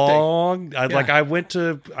 50th a long. birthday. Like I went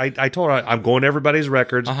to. I told her I'm going to Everybody's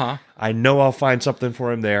Records. I know I'll find something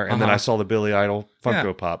for him there. And then I saw the Billy Idol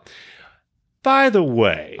Funko Pop. By the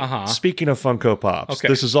way, speaking of Funko Pops,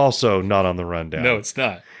 this is also not on the rundown. No, it's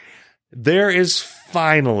not. There is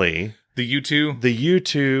finally. The U2? The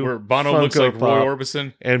U2. Where Bono Funko looks like Pop. Roy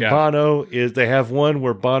Orbison. And Bono is, they have one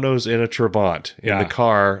where Bono's in a Trabant in the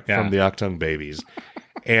car from the Achtung Babies.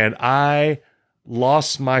 And I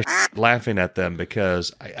lost my laughing at them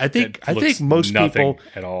because I think most people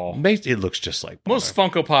at all. It looks just like Bono. Most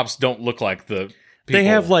Funko Pops don't look like the people. They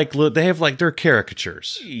have like they're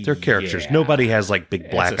caricatures. They're caricatures. Yeah. Nobody has like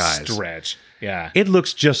big black it's a eyes. Stretch. Yeah. It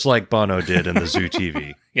looks just like Bono did in the Zoo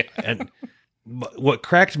TV. And what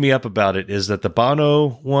cracked me up about it is that the Bono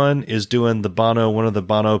one is doing one of the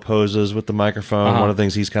Bono poses with the microphone. One of the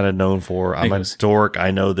things he's kind of known for. I'm a dork.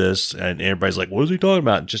 I know this. And everybody's like, what is he talking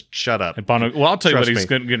about? Just shut up. And Bono, well, I'll tell you what he's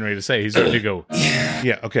me. getting ready to say. He's ready to go.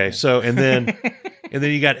 Yeah. Okay. So, and then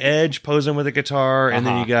you got Edge posing with a guitar, and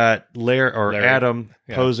then you got Larry. Adam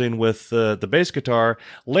posing with the bass guitar.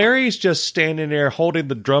 Larry's just standing there holding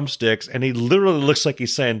the drumsticks, and he literally looks like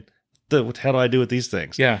he's saying, what the hell do I do with these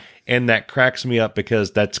things? Yeah. And that cracks me up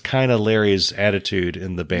because that's kind of Larry's attitude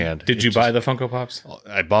in the band. Did you buy the Funko Pops?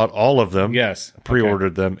 I bought all of them. Yes.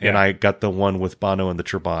 Pre-ordered them, and I got the one with Bono and the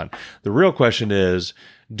Trabant. The real question is,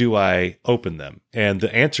 do I open them? And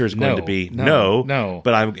the answer is going to be no.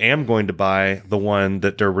 But I am going to buy the one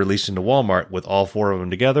that they're releasing to Walmart with all four of them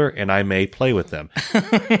together, and I may play with them.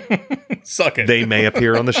 Suck it. They may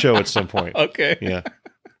appear on the show at some point. Okay. Yeah.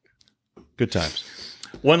 Good times.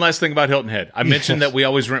 One last thing about Hilton Head. I mentioned that we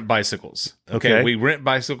always rent bicycles. Okay. We rent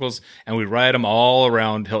bicycles and we ride them all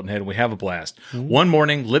around Hilton Head and we have a blast. One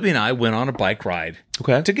morning, Libby and I went on a bike ride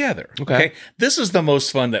together. Okay. This is the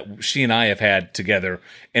most fun that she and I have had together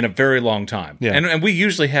in a very long time. Yeah. And we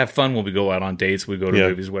usually have fun when we go out on dates, we go to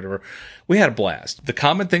movies, whatever. We had a blast. The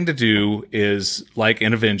common thing to do is, like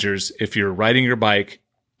in Avengers, if you're riding your bike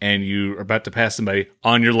and you're about to pass somebody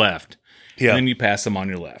on your left, then you pass them on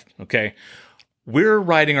your left. Okay. We're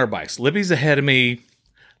riding our bikes. Libby's ahead of me,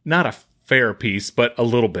 not a fair piece, but a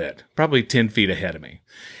little bit, probably 10 feet ahead of me.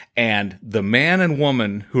 And the man and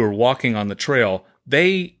woman who are walking on the trail,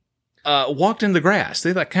 they walked in the grass.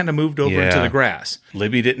 They kind of moved over into the grass.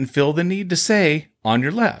 Libby didn't feel the need to say, on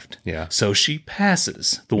your left. Yeah. So she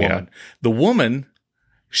passes the woman. Yeah. The woman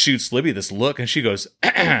shoots Libby this look, and she goes,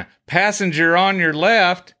 passenger on your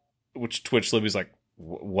left, which Libby's like,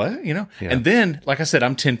 what? You know? Yeah. And then, like I said,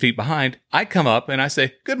 I'm 10 feet behind. I come up and I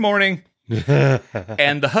say, good morning.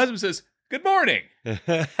 And the husband says, good morning.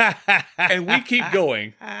 And we keep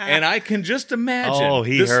going. And I can just imagine. Oh,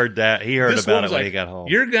 he heard that. He heard about it when he got home.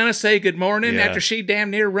 You're going to say good morning after she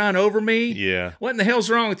damn near run over me? Yeah. What in the hell's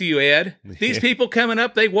wrong with you, Ed? These people coming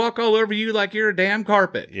up, they walk all over you like you're a damn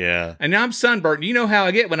carpet. Yeah. And now I'm sunburnt. You know how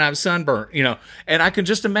I get when I'm sunburnt, you know. And I can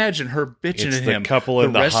just imagine her bitching at him. It's the couple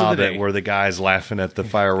in the Hobbit where the guy's laughing at the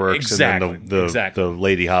fireworks and then the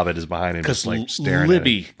lady Hobbit is behind him just like staring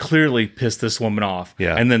Libby at him. Clearly pissed this woman off.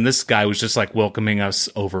 Yeah. And then this guy was just like welcoming us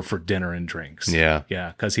over for dinner and drinks. Yeah. Yeah,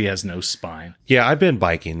 because he has no spine. Yeah, I've been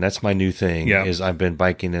biking. That's my new thing is I've been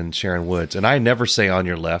biking in Sharon Woods. And I never say on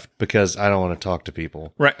your left because I don't want to talk to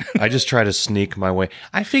people. Right. I just try to sneak my way.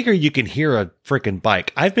 I figure you can hear a freaking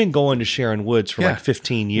bike. I've been going to Sharon Woods for like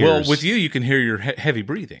 15 years. Well, with you can hear your heavy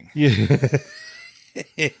breathing. Yeah.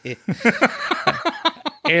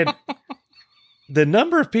 And the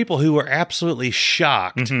number of people who are absolutely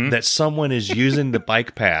shocked that someone is using the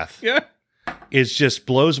bike path is just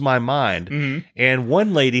blows my mind. And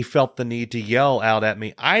one lady felt the need to yell out at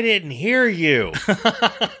me, I didn't hear you.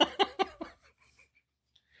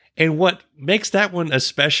 And what makes that one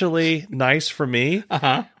especially nice for me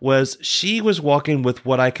was she was walking with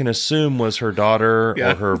what I can assume was her daughter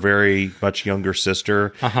or her very much younger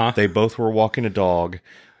sister. They both were walking a dog.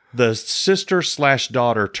 The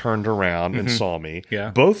sister/daughter turned around and saw me.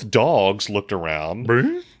 Yeah. Both dogs looked around.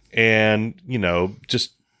 And, you know,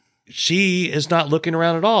 just she is not looking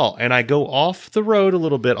around at all. And I go off the road a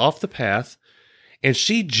little bit, off the path, and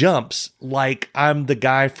she jumps like I'm the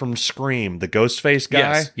guy from Scream, the Ghostface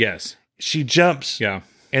guy. Yes. She jumps. Yeah.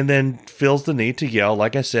 And then feels the need to yell,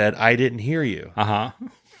 like I said, I didn't hear you.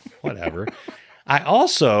 Whatever. I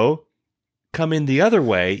also come in the other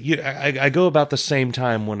way. I go about the same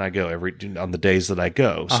time when I go on the days that I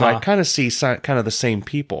go. So I kind of see kind of the same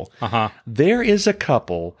people. There is a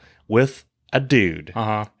couple with a dude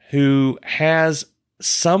who has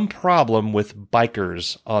some problem with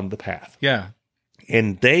bikers on the path. Yeah.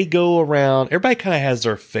 And they go around, everybody kind of has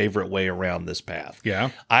their favorite way around this path.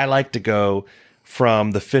 Yeah. I like to go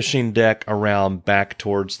from the fishing deck around back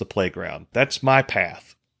towards the playground. That's my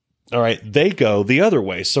path. All right. They go the other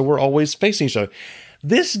way. So we're always facing each other.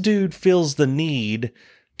 This dude feels the need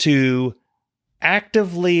to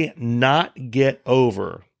actively not get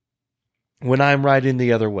over when I'm riding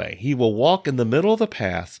the other way. He will walk in the middle of the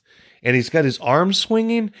path and he's got his arm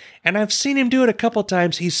swinging. And I've seen him do it a couple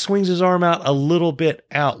times. He swings his arm out a little bit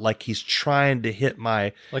out like he's trying to hit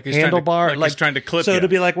my handlebar. Like he's trying to clip so you. it'll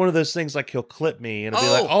be like one of those things like he'll clip me and it'll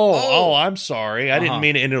be like, oh, I'm sorry. I didn't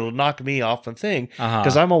mean it. And it'll knock me off the thing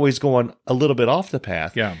because I'm always going a little bit off the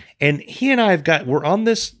path. Yeah. And he and I we're on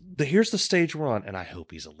this. Here's the stage we're on. And I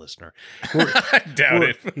hope he's a listener. I doubt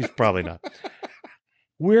it. He's probably not.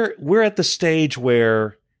 We're at the stage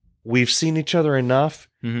where we've seen each other enough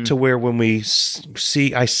to where when I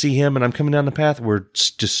see him and I'm coming down the path, we're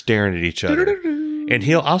just staring at each other. And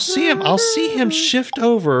I'll see him shift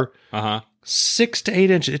over 6 to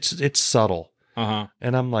 8 inches. It's subtle.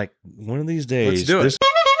 And I'm like, one of these days, let's do it.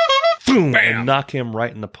 Boom, and knock him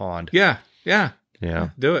right in the pond. Yeah.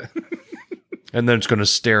 Do it. And then it's going to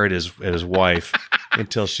stare at his wife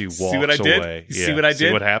until she walks away. See what I did? Yeah. See what I did?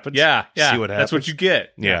 See what happens? Yeah. See what happens? That's what you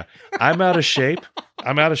get. Yeah. I'm out of shape.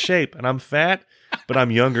 And I'm fat, but I'm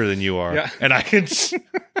younger than you are. Yeah. And I can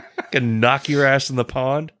knock your ass in the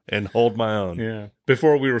pond and hold my own. Yeah.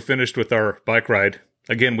 Before we were finished with our bike ride,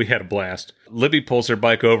 again, we had a blast. Libby pulls her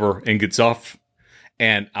bike over and gets off.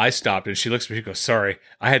 And I stopped and she looks at me and goes, sorry,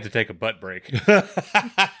 I had to take a butt break.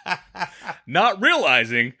 Not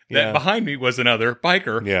realizing that behind me was another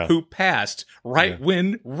biker who passed right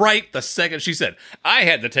the second she said, I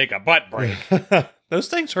had to take a butt break. Those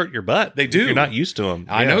things hurt your butt. They do. You're not used to them.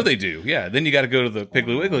 I know they do. Yeah. Then you got to go to the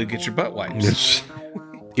Piggly Wiggly and get your butt wipes.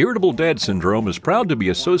 Irritable Dad Syndrome is proud to be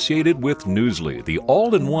associated with Newsly, the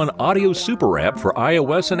all-in-one audio super app for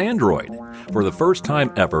iOS and Android. For the first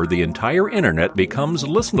time ever, the entire internet becomes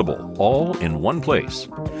listenable, all in one place.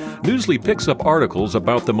 Newsly picks up articles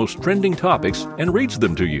about the most trending topics and reads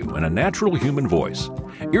them to you in a natural human voice.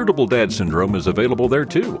 Irritable Dad Syndrome is available there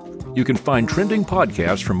too. You can find trending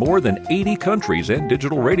podcasts from more than 80 countries and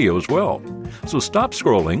digital radio as well. So stop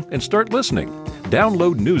scrolling and start listening.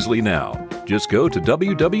 Download Newsly now. Just go to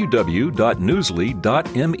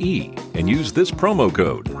www.newsly.me and use this promo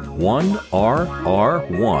code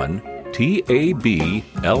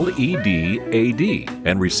 1RR1TABLEDAD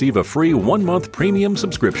and receive a free 1-month premium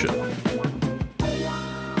subscription.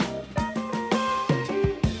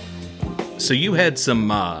 So you had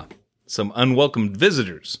some unwelcome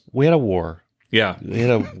visitors. We had a war. Yeah.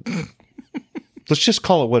 Let's just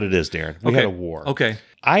call it what it is, Darren. We had a war. Okay.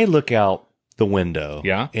 I look out the window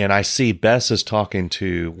and I see Bess is talking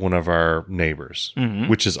to one of our neighbors,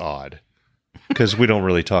 which is odd because we don't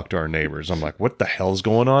really talk to our neighbors. I'm like, what the hell's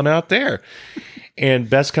going on out there? And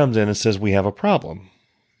Bess comes in and says, we have a problem.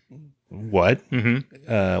 What?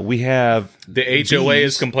 We have the HOA bees.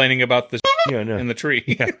 is complaining about the in the tree.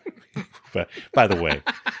 Yeah. But by the way,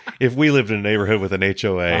 if we lived in a neighborhood with an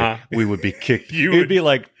HOA, we would be kicked. It would be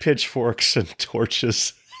like pitchforks and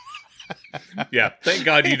torches. Yeah. Thank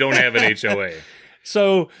God you don't have an HOA.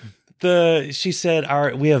 So she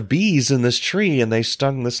said, we have bees in this tree and they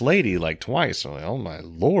stung this lady like twice. I'm like, oh my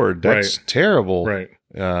Lord, that's terrible. Right.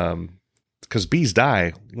 Because bees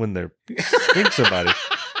die when they sting somebody.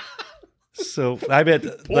 So I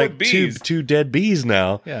bet like two dead bees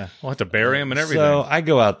now. Yeah. We'll have to bury them and everything. So I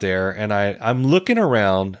go out there and I'm looking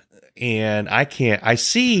around and I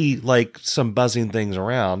see like some buzzing things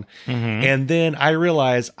around. And then I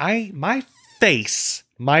realize my face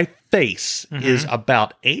is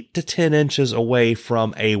about 8 to 10 inches away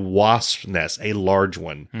from a wasp nest, a large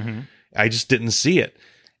one. I just didn't see it.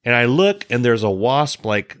 And I look and there's a wasp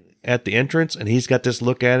like at the entrance, and he's got this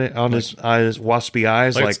look at it on his waspy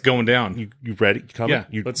eyes, like it's going down. You ready? Coming?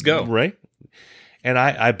 Yeah, let's go. Right? And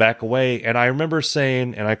I back away, and I remember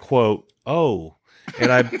saying, and I quote, "Oh,"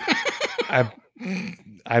 and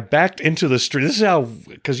I backed into the street. This is how,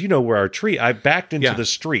 because where our tree. I backed into the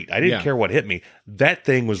street. I didn't care what hit me. That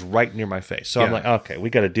thing was right near my face. So I'm like, okay,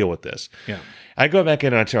 we got to deal with this. Yeah. I go back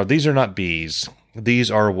in and I tell her, these are not bees.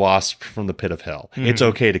 These are wasps from the pit of hell. It's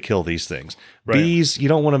okay to kill these things. Right. Bees, you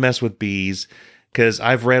don't want to mess with bees because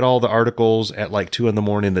I've read all the articles at like 2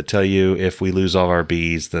 a.m. that tell you if we lose all our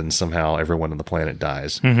bees, then somehow everyone on the planet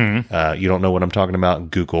dies. You don't know what I'm talking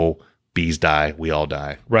about? Google bees die. We all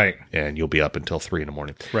die. Right. And you'll be up until 3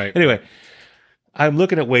 a.m. Right. Anyway, I'm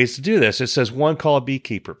looking at ways to do this. It says, 1, call a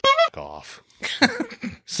beekeeper. Off.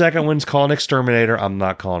 Second one's call an exterminator. I'm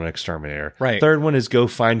not calling an exterminator. Right. Third one is go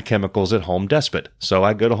find chemicals at Home Depot. So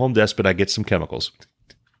I go to Home Depot, I get some chemicals.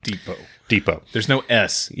 Depot. There's no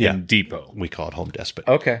S in depot. We call it Home Depot.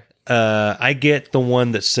 Okay. I get the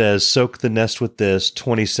one that says soak the nest with this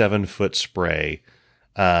 27-foot spray.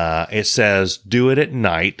 It says do it at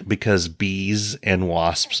night because bees and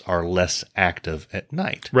wasps are less active at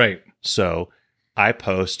night. Right. So I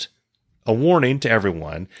post a warning to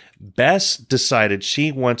everyone. Bess decided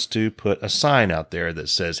she wants to put a sign out there that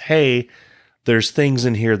says, hey, there's things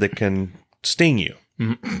in here that can sting you.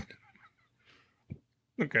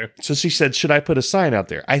 Okay. So she said, should I put a sign out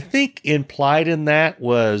there? I think implied in that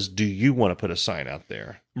was, do you want to put a sign out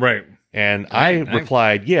there? Right. And I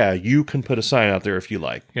replied, yeah, you can put a sign out there if you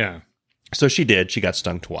like. Yeah. So she did. She got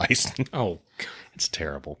stung twice. Oh. It's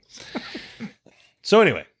terrible. So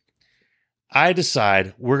anyway, I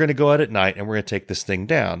decide we're going to go out at night and we're going to take this thing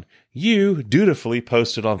down. You dutifully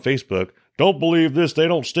posted on Facebook, don't believe this, they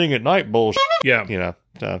don't sting at night bullshit. Yeah. You know.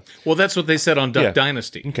 Well, that's what they said on Duck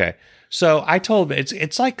Dynasty. Okay. So I told him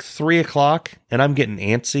it's like 3:00 and I'm getting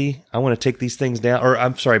antsy. I want to take these things down. Or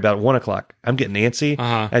I'm sorry, about 1:00. I'm getting antsy.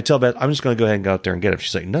 Uh-huh. I tell Beth, I'm just going to go ahead and go out there and get them.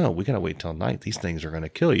 She's like, no, we got to wait till night. These things are going to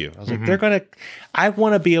kill you. I was like, I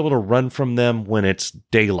want to be able to run from them when it's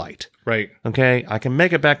daylight. Right. Okay. I can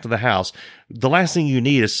make it back to the house. The last thing you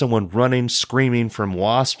need is someone running, screaming from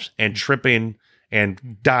wasps and tripping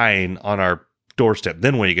and dying on our doorstep.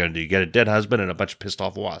 Then what are you going to do? You get a dead husband and a bunch of pissed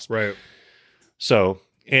off wasps. Right. So,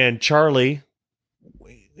 and Charlie,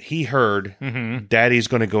 he heard Daddy's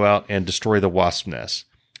going to go out and destroy the wasp nest.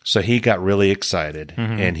 So he got really excited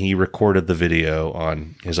and he recorded the video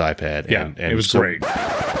on his iPad. Yeah, and it was great.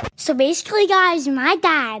 So basically, guys, there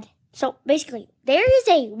is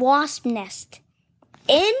a wasp nest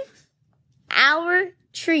in our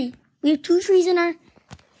tree. We have 2 trees in our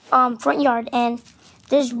front yard, and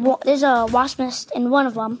there's a wasp nest in one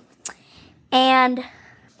of them. And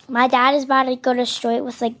my dad is about to go destroy it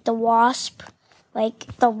with the wasp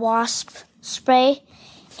spray,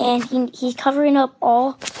 and he's covering up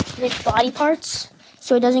all his body parts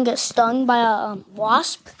so he doesn't get stung by a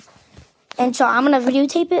wasp. And so I'm gonna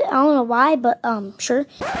videotape it. I don't know why, but sure.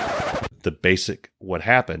 The basic what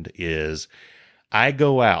happened is I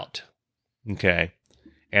go out, okay,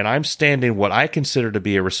 and I'm standing what I consider to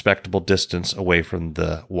be a respectable distance away from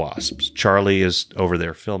the wasps. Charlie is over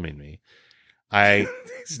there filming me.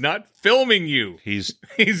 He's not filming you. He's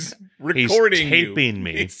recording you. He's taping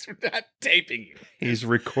me. He's not taping you. He's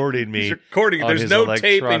recording me. He's recording. There's no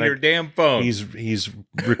tape in your damn phone. He's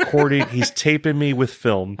recording. He's taping me with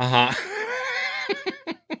film.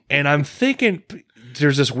 And I'm thinking,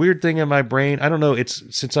 there's this weird thing in my brain. I don't know.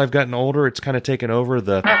 It's since I've gotten older, it's kind of taken over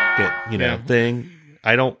the thing.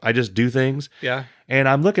 I just do things. Yeah. And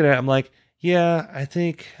I'm looking at it. I'm like, yeah, I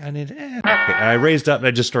think I need. And I raised up and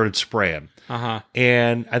I just started spraying.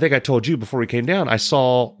 And I think I told you before we came down, I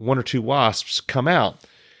saw 1 or 2 wasps come out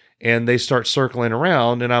and they start circling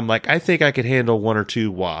around. And I'm like, I think I could handle 1 or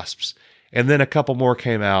 2 wasps. And then a couple more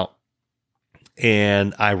came out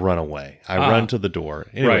and I run away. I run to the door.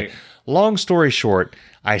 Anyway, long story short,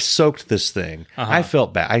 I soaked this thing. I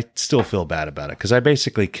felt bad. I still feel bad about it because I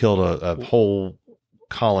basically killed a whole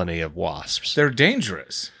colony of wasps. They're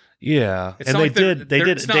dangerous. Yeah, It's not like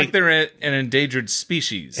they're an endangered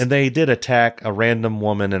species. And they did attack a random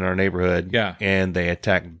woman in our neighborhood. Yeah. And they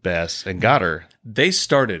attacked Bess and got her. They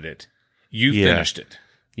started it. You finished it.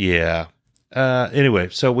 Yeah. Anyway,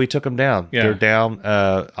 so we took them down. Yeah. They're down.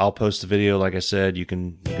 I'll post the video. Like I said, you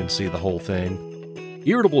can see the whole thing.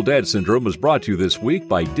 Irritable Dad Syndrome was brought to you this week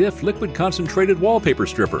by Diff Liquid Concentrated Wallpaper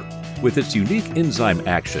Stripper. With its unique enzyme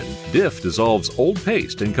action, Diff dissolves old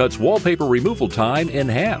paste and cuts wallpaper removal time in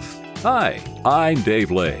half. Hi, I'm Dave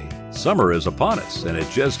Lay. Summer is upon us, and it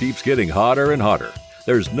just keeps getting hotter and hotter.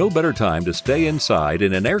 There's no better time to stay inside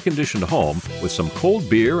in an air-conditioned home with some cold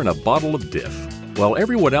beer and a bottle of Diff. While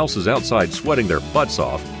everyone else is outside sweating their butts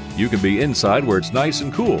off, you can be inside where it's nice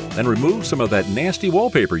and cool and remove some of that nasty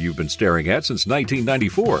wallpaper you've been staring at since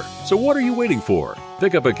 1994. So what are you waiting for?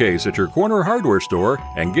 Pick up a case at your corner hardware store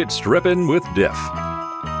and get stripping with Diff.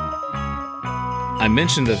 I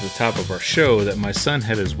mentioned at the top of our show that my son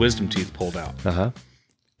had his wisdom teeth pulled out.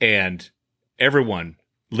 And everyone,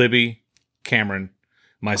 Libby, Cameron,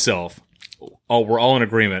 myself, we're all in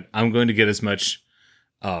agreement. I'm going to get as much...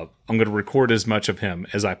 I'm going to record as much of him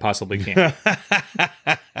as I possibly can.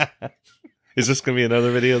 Is this going to be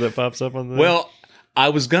another video that pops up on the... Well, I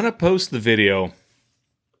was going to post the video,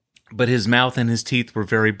 but his mouth and his teeth were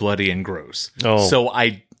very bloody and gross. Oh. So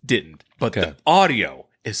I didn't. But the audio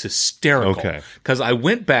is hysterical. Okay. Because I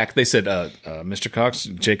went back. They said, Mr. Cox,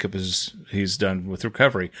 Jacob he's done with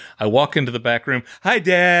recovery. I walk into the back room. Hi,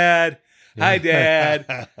 Dad. Hi,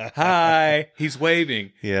 Dad. Hi. He's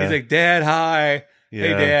waving. Yeah. He's like, Dad, hi. Yeah.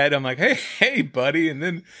 Hey, Dad. I'm like, hey, buddy. And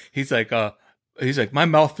then he's like, my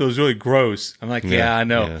mouth feels really gross. I'm like, yeah, I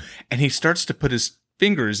know. Yeah. And he starts to put his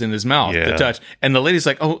fingers in his mouth Yeah. to touch. And the lady's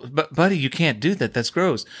like, oh, but buddy, you can't do that. That's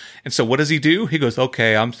gross. And so what does he do? He goes,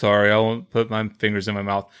 okay, I'm sorry. I won't put my fingers in my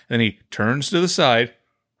mouth. And then he turns to the side.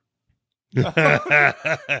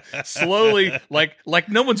 Slowly, like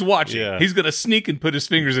no one's watching. Yeah. He's going to sneak and put his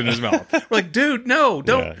fingers in his mouth. We're like, dude, no,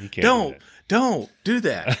 don't, Yeah, you can't don't do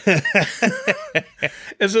that.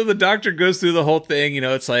 And so the doctor goes through the whole thing.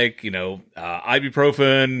 It's like,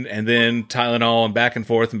 ibuprofen and then Tylenol and back and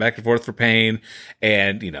forth for pain.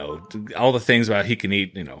 And, all the things about he can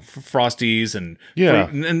eat, Frosties and, Yeah.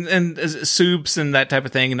 fruit and soups and that type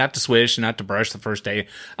of thing. And not to swish and not to brush the first day.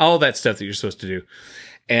 All that stuff that you're supposed to do.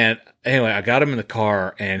 And anyway, I got him in the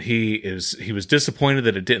car, and he was disappointed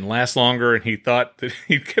that it didn't last longer, and he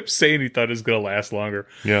kept saying he thought it was going to last longer.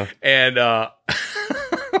 Yeah. And and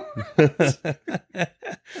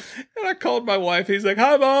I called my wife. He's like,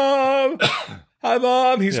 "Hi, Mom. Hi,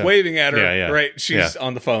 Mom." He's waving at her. Yeah. Right? She's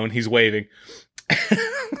on the phone. He's waving.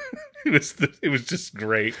 It was just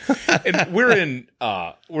great. And we're in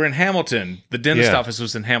Hamilton. The dentist office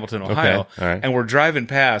was in Hamilton, Ohio. Okay. All right. And we're driving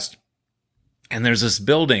past. And there's this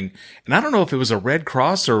building, and I don't know if it was a Red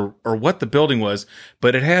Cross or what the building was,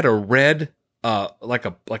 but it had a red, like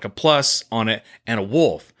a plus on it and a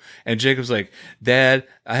wolf. And Jacob's like, Dad,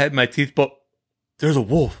 I had my teeth, but there's a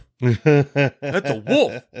wolf. That's a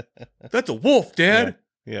wolf. That's a wolf, Dad.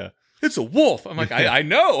 Yeah. It's a wolf. I'm like, I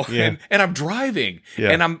know. Yeah. And I'm driving.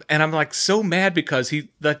 Yeah. And I'm like so mad because he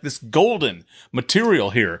like this golden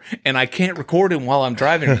material here, and I can't record him while I'm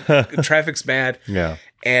driving. Traffic's bad. Yeah.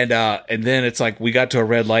 And then it's like we got to a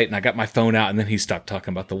red light, and I got my phone out, and then he stopped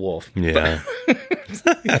talking about the wolf. Yeah.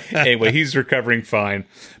 Anyway, he's recovering fine.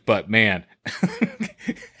 But man,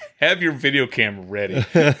 have your video camera ready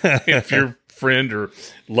if your friend or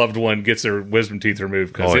loved one gets their wisdom teeth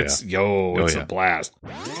removed, because it's a blast.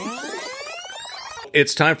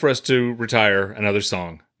 It's time for us to retire another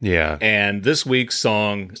song. Yeah. And this week's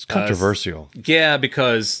song It's controversial.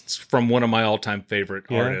 because it's from one of my all-time favorite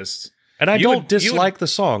artists. And I don't dislike the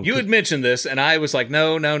song. You had mentioned this, and I was like,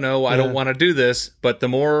 no, I don't want to do this. But the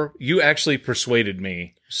more you actually persuaded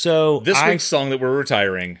me. So This week's song that we're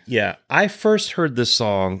retiring. Yeah, I first heard this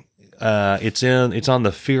song. It's on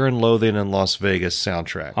the Fear and Loathing in Las Vegas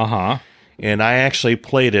soundtrack. Uh-huh. And I actually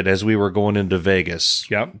played it as we were going into Vegas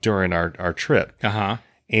during our trip. Uh-huh.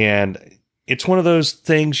 And it's one of those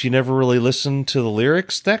things you never really listen to the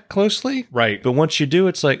lyrics that closely. Right. But once you do,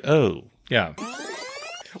 it's like, oh. Yeah.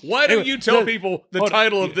 Why don't you tell people the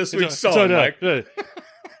title of this week's song, Mike? It's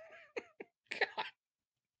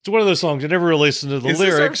one of those songs you never really listen to the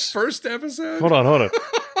lyrics. This our first episode? Hold on.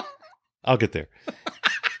 I'll get there.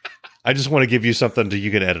 I just want to give you something you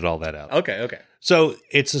can edit all that out. Okay. So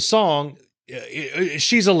it's a song,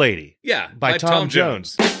 She's a Lady. Yeah. By Tom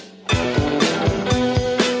Jones.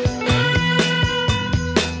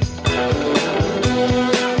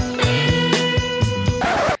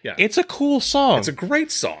 Yeah. It's a cool song. It's a great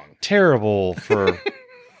song. Terrible for...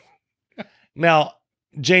 Now,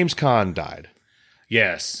 James Caan died.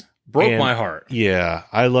 Yes. Broke my heart. Yeah,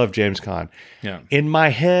 I love James Caan. Yeah. In my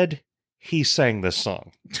head, he sang this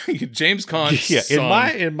song. James Caan. Yeah, song.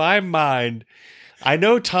 in my mind, I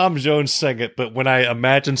know Tom Jones sang it, but when I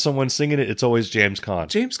imagine someone singing it, it's always James Caan.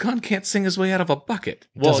 James Caan can't sing his way out of a bucket.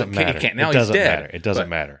 It doesn't matter. He can't. Now it doesn't he's dead. matter. It doesn't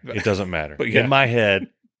matter. It doesn't matter. But yeah. In my head,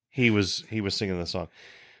 he was singing the song.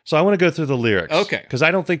 So I want to go through the lyrics. Okay. Because I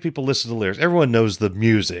don't think people listen to the lyrics. Everyone knows the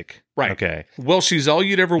music. Right. Okay. Well, she's all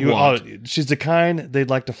you'd ever want. She's the kind they'd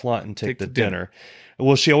like to flaunt and take to dinner.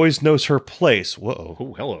 Well, she always knows her place. Whoa.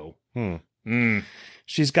 Oh, hello.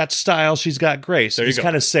 She's got style. She's got grace. He's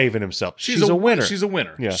kind of saving himself. She's a winner. She's a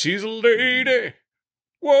winner. Yeah. She's a lady.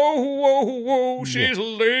 Whoa. She's a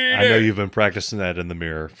lady. I know you've been practicing that in the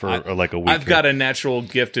mirror for like a week. I've got a natural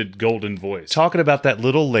gifted golden voice. Talking about that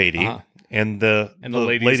little lady. And the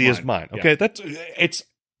lady is mine. Okay, it's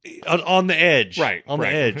on the edge. Right. On the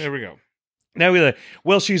edge. There we go. Now we're like,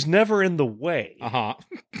 well, she's never in the way. I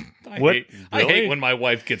hate when my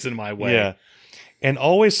wife gets in my way. Yeah. And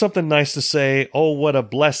always something nice to say. Oh, what a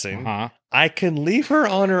blessing. I can leave her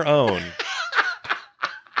on her own.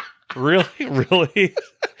 Really?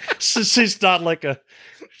 She's not like not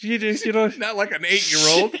like an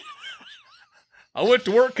 8-year-old. I went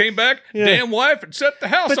to work, came back, damn wife, and set the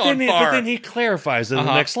house on fire. But then he clarifies in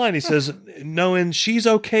the next line. He says, knowing she's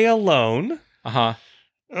okay alone,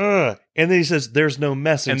 And then he says, "There's no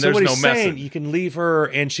messing." And so there's what no he's saying, messing. you can leave her,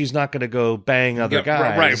 and she's not going to go bang other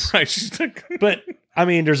guys. Right. She's not But I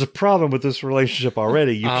mean, there's a problem with this relationship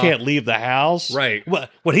already. You can't leave the house. Right.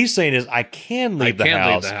 What he's saying is, I can leave the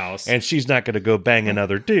house, and she's not going to go bang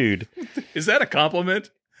another dude. Is that a compliment?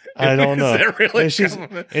 I don't know. Is that really And a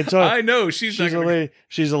compliment? it's I know she's a not gonna... lady.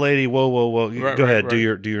 She's a lady. Whoa. Right, go ahead. right.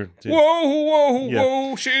 Do your.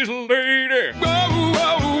 Whoa, she's a lady.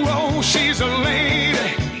 Whoa, she's a lady.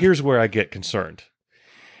 Here's where I get concerned.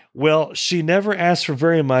 Well, she never asks for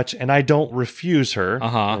very much, and I don't refuse her.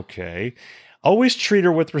 Okay. Always treat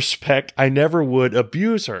her with respect. I never would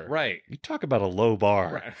abuse her. Right. You talk about a low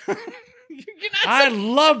bar. Right. I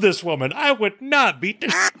love this woman. I would not beat the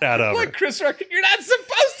shit out of her. Like Chris Rock, you're not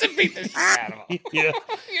supposed to beat the shit out of her. Yeah.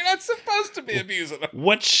 You're not supposed to be abusing her.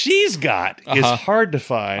 What she's got is hard to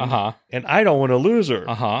find, and I don't want to lose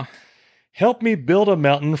her. Help me build a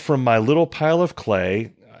mountain from my little pile of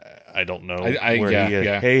clay. I don't know where he is.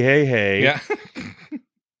 Yeah. Hey. Yeah.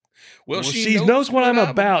 Well, she knows what I'm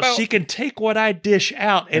about. She can take what I dish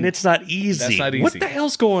out, and it's not easy. That's not easy. What the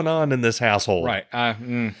hell's going on in this household? Right. I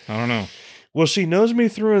don't know. Well, she knows me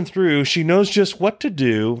through and through. She knows just what to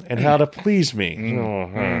do and how to please me.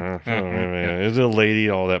 It's a lady,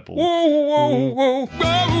 all that bull. Whoa,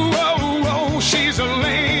 she's a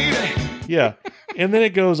lady. Yeah. And then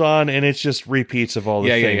it goes on, and it's just repeats of all the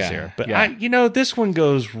things here. But this one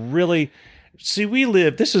goes really. See,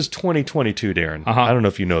 this is 2022, Darren. I don't know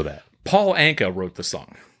if you know that. Paul Anka wrote the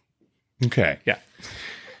song. Okay. Yeah.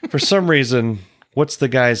 For some reason, what's the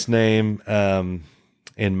guy's name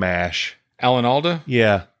in MASH? Alan Alda?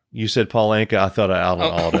 Yeah. You said Paul Anka. I thought of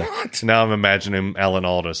Alan Alda. Now I'm imagining Alan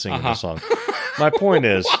Alda singing the song. My point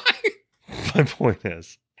is,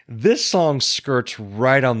 this song skirts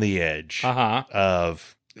right on the edge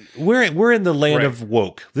of we're in the land of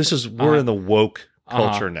woke. We're in the woke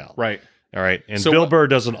culture now. Right. All right. And So Bill Burr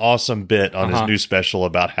does an awesome bit on his new special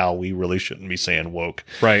about how we really shouldn't be saying woke.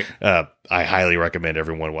 Right. I highly recommend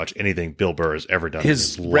everyone watch anything Bill Burr has ever done.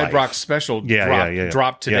 His in his Red life. Rock special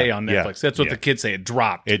dropped today on Netflix. That's what the kids say. It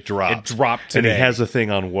dropped. It dropped. It dropped today. And he has a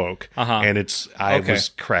thing on woke. And I was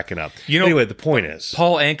cracking up. Anyway, the point is,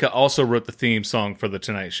 Paul Anka also wrote the theme song for The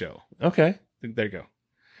Tonight Show. Okay. There you go.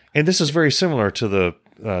 And this is very similar to the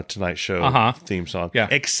Tonight Show theme song. Yeah.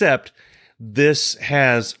 Except this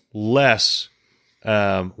has less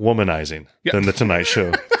womanizing than the Tonight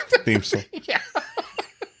Show theme song. Yeah.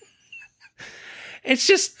 It's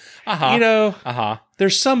just,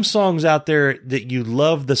 there's some songs out there that you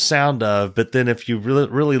love the sound of, but then if you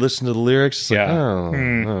really listen to the lyrics, it's like,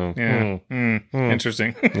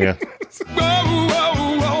 interesting. Yeah.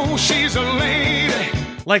 Whoa, she's a lady.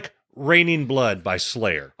 Like Raining Blood by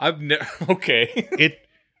Slayer. Okay.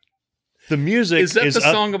 The music is that the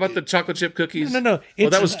song about the chocolate chip cookies? No.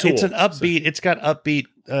 That was Tool. It's an upbeat. It's got upbeat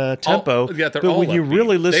tempo. But when you upbeat.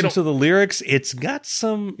 really listen to the lyrics, it's got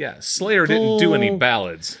some. Yeah, Slayer didn't do any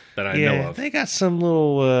ballads that I know of. They got some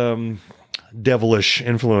little devilish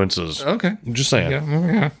influences. Okay, I'm just saying.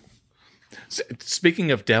 Yeah.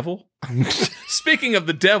 Speaking of devil, speaking of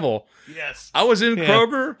the devil. Yes, I was in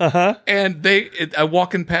Kroger, and I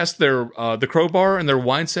walking past their the Crowbar in their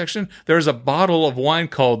wine section. There's a bottle of wine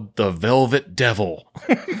called the Velvet Devil.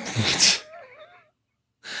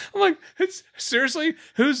 I'm like, seriously?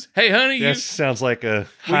 Hey, honey, this sounds like a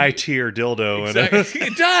high tier dildo. Exactly.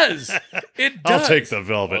 It does. It does. I'll take the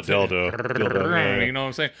Velvet dildo. You know what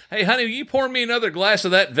I'm saying? Hey, honey, you pour me another glass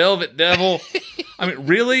of that Velvet Devil? I mean,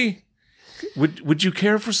 really? Would you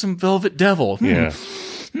care for some Velvet Devil? Yeah.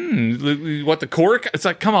 What, the cork? It's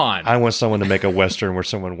like, come on. I want someone to make a Western where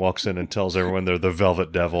someone walks in and tells everyone they're the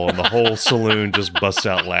Velvet Devil, and the whole saloon just busts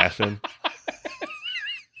out laughing.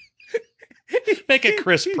 Make it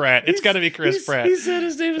Chris Pratt. It's got to be Chris Pratt. He said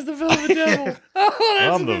his name is the Velvet Devil.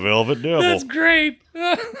 I'm the Velvet Devil. That's great.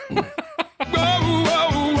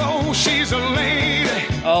 Whoa, she's a lady.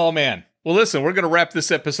 Oh, man. Well, listen, we're going to wrap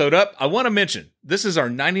this episode up. I want to mention, this is our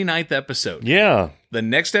 99th episode. Yeah. The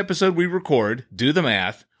next episode we record, do the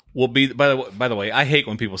math, will be, by the way, I hate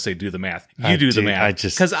when people say do the math. You do the math.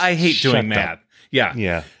 Because I hate doing math. Yeah.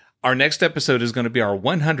 Yeah. Our next episode is going to be our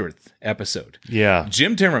 100th episode. Yeah.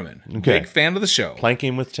 Jim Timmerman, big fan of the show.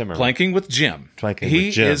 Planking with Jim. He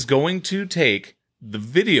is going to take the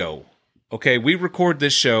video. Okay, we record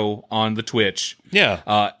this show on the Twitch.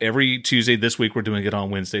 Yeah. Every Tuesday. This week we're doing it on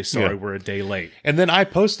Wednesday. Sorry, we're a day late. And then I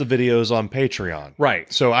post the videos on Patreon.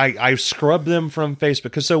 Right. So I scrub them from Facebook.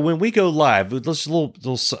 Because so when we go live, let's a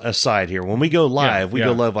little aside here. When we go live, we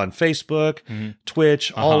go live on Facebook,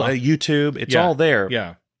 Twitch, all YouTube. It's all there.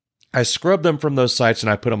 Yeah. I scrub them from those sites and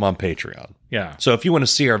I put them on Patreon. Yeah. So if you want to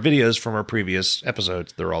see our videos from our previous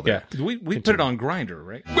episodes, they're all there. Yeah. We put it on Grindr,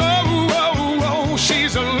 right? Whoa, whoa, whoa,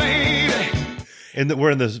 she's a lady. And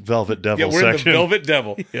we're in the Velvet Devil Yeah, we're section. in the Velvet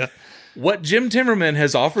Devil. Yeah. What Jim Timmerman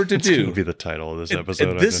has offered to It's do. going to be the title of this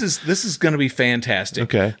episode. This is going to be fantastic.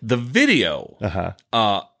 Okay. The video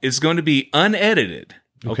is going to be unedited.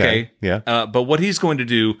 Okay. Yeah. But what he's going to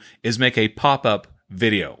do is make a pop-up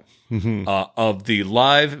video of the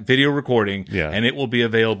live video recording, and it will be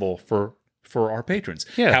available for our patrons.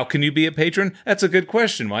 Yeah. How can you be a patron? That's a good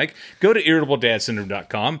question, Mike. Go to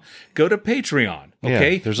irritabledadsyndrome.com. Go to Patreon.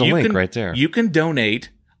 Okay. Yeah, there's a link right there. You can donate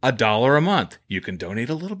 $1 a month. You can donate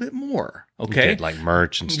a little bit more. Okay. Get, like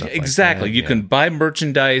merch and stuff exactly. like that. You can buy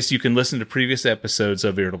merchandise. You can listen to previous episodes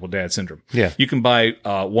of Irritable Dad Syndrome. Yeah. You can buy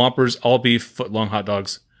Whompers, all beef, footlong hot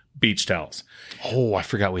dogs, beach towels. Oh, I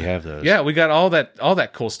forgot we have those. Yeah, we got all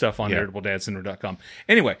that cool stuff on irritabledadsyndrome.com.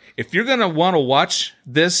 Anyway, if you're going to want to watch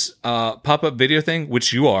this pop-up video thing,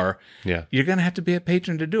 which you are, you're going to have to be a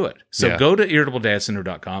patron to do it. So go to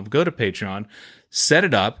irritabledadsyndrome.com, go to Patreon, set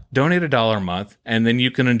it up, donate $1 a month, and then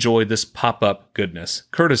you can enjoy this pop-up goodness,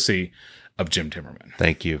 courtesy of Jim Timmerman.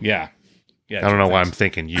 Thank you. Yeah. I don't know why I'm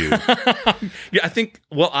thinking you. Yeah,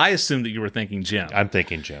 I assumed that you were thinking Jim. I'm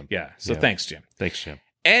thinking Jim. Yeah, so thanks, Jim. Thanks, Jim.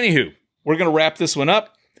 Anywho, we're going to wrap this one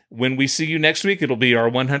up. When we see you next week, it'll be our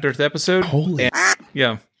 100th episode. Holy.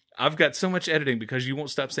 Yeah. I've got so much editing because you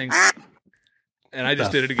won't stop saying and I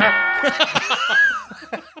just did it again.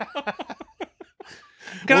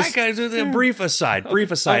 Can I guys do a brief aside?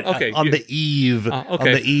 Okay. On the eve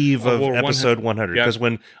of episode 100, because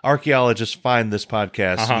when archaeologists find this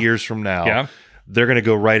podcast years from now, they're going to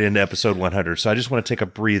go right into episode 100. So I just want to take a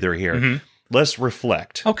breather here. Let's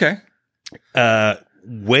reflect. Okay.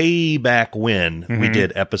 Way back when we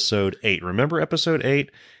did episode 8. Remember episode 8?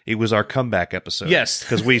 It was our comeback episode. Yes.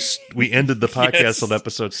 Because we ended the podcast on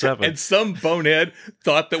episode 7. And some bonehead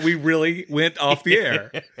thought that we really went off the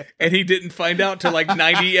air. And he didn't find out till like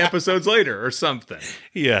 90 episodes later or something.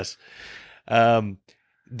 Yes.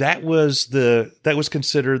 That was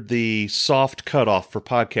considered the soft cutoff for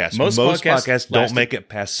podcasts. Most podcasts don't make it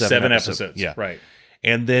past 7 episodes. Yeah. Right.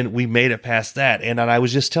 And then we made it past that. And I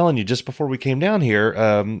was just telling you, just before we came down here,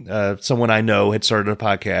 someone I know had started a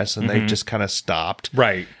podcast and they just kind of stopped.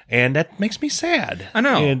 Right. And that makes me sad. I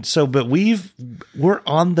know. And so, but we're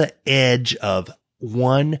on the edge of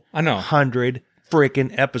 100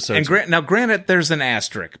 freaking episodes. And granted, there's an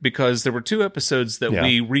asterisk because there were 2 episodes that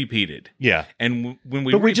we repeated. Yeah. And when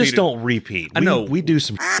we But we just don't repeat. I know. We do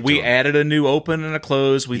some. We added a new open and a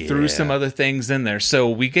close. We threw some other things in there. So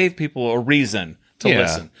we gave people a reason to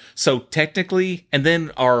listen. So technically, and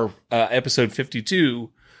then our episode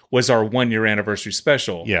 52 was our 1-year anniversary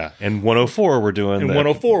special. Yeah, and 104 we're doing.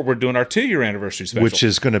 104 we're doing our 2-year anniversary special, which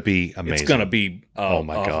is going to be amazing. It's going to be oh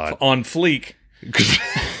my god, on fleek.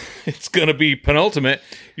 It's going to be penultimate.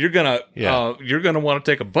 You're gonna want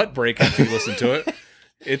to take a butt break after you listen to it.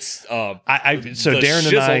 It's Darren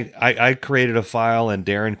and I created a file and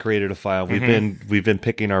Darren created a file. We've been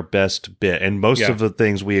picking our best bit, and most of the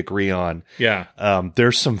things we agree on. Yeah.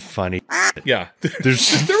 There's some funny. Yeah. There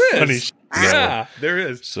is. Yeah, there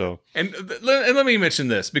is. So and let me mention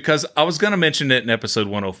this because I was going to mention it in episode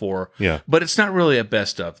 104. Yeah. But it's not really a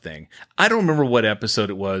best of thing. I don't remember what episode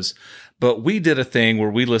it was, but we did a thing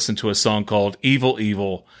where we listened to a song called "Evil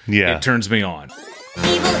Evil." Yeah. It Turns Me On.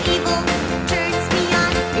 Evil, evil, turns me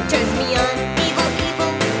on. It turns me on. Evil,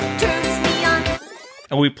 evil, turns me on.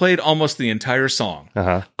 And we played almost the entire song.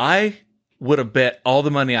 I would have bet all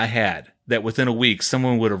the money I had that within a week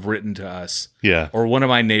someone would have written to us. Yeah. Or one of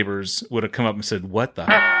my neighbors would have come up and said, "What the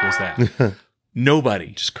heck was that?"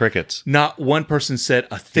 Nobody. Just crickets. Not one person said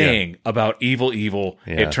a thing about Evil Evil.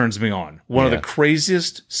 Yeah. It Turns Me On. One of the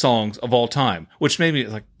craziest songs of all time, which made me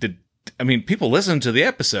like, people listened to the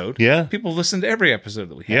episode. Yeah. People listened to every episode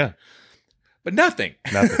that we had. Yeah. But nothing.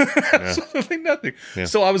 Absolutely nothing. Yeah.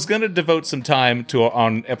 So I was going to devote some time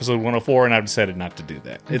on episode 104, and I decided not to do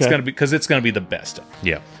that. Okay. It's going to be because it's going to be the best of.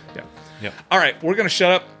 Yeah. All right, we're going to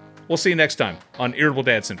shut up. We'll see you next time on Irritable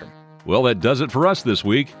Dad Syndrome. Well, that does it for us this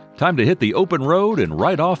week. Time to hit the open road and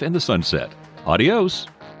ride off in the sunset. Adios.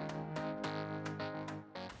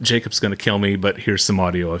 Jacob's going to kill me, but here's some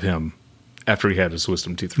audio of him after he had his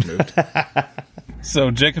wisdom teeth removed.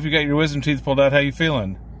 So, Jacob, you got your wisdom teeth pulled out. How you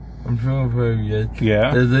feeling? I'm feeling pretty good.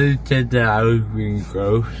 Yeah? They said that I was being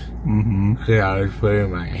gross. Because I was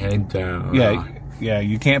putting my hand down. Yeah,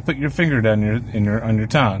 you can't put your finger down on your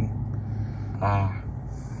tongue.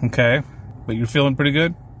 Okay. But you're feeling pretty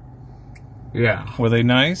good? Yeah. Were they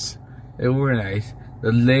nice? They were nice.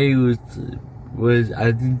 The lady was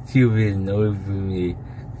I think she was annoyed with me.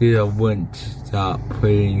 Because I wouldn't stop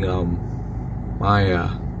putting my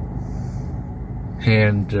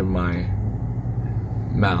hands in my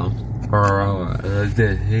mouth. Like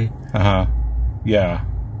this, see? Yeah.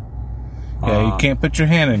 Yeah, you can't put your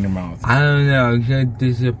hand in your mouth. I don't know. I'm kind of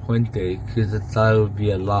disappointed because I thought it would be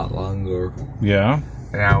a lot longer. Yeah?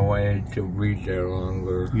 And I wanted to be there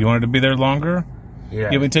longer. You wanted to be there longer? Yeah.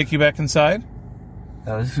 You want me to take you back inside?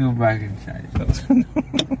 Let's go back inside.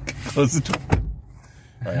 Close the door.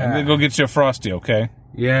 All right, I'm going to go get you a Frosty, okay?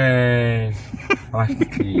 Yay.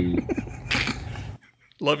 Frosty.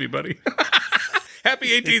 Love you, buddy.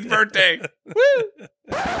 Happy 18th birthday. Woo!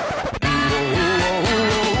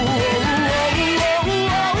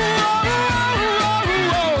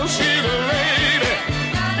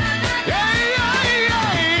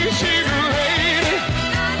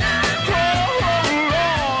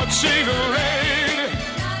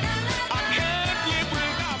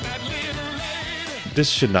 This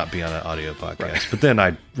should not be on an audio podcast, but then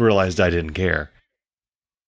I realized I didn't care.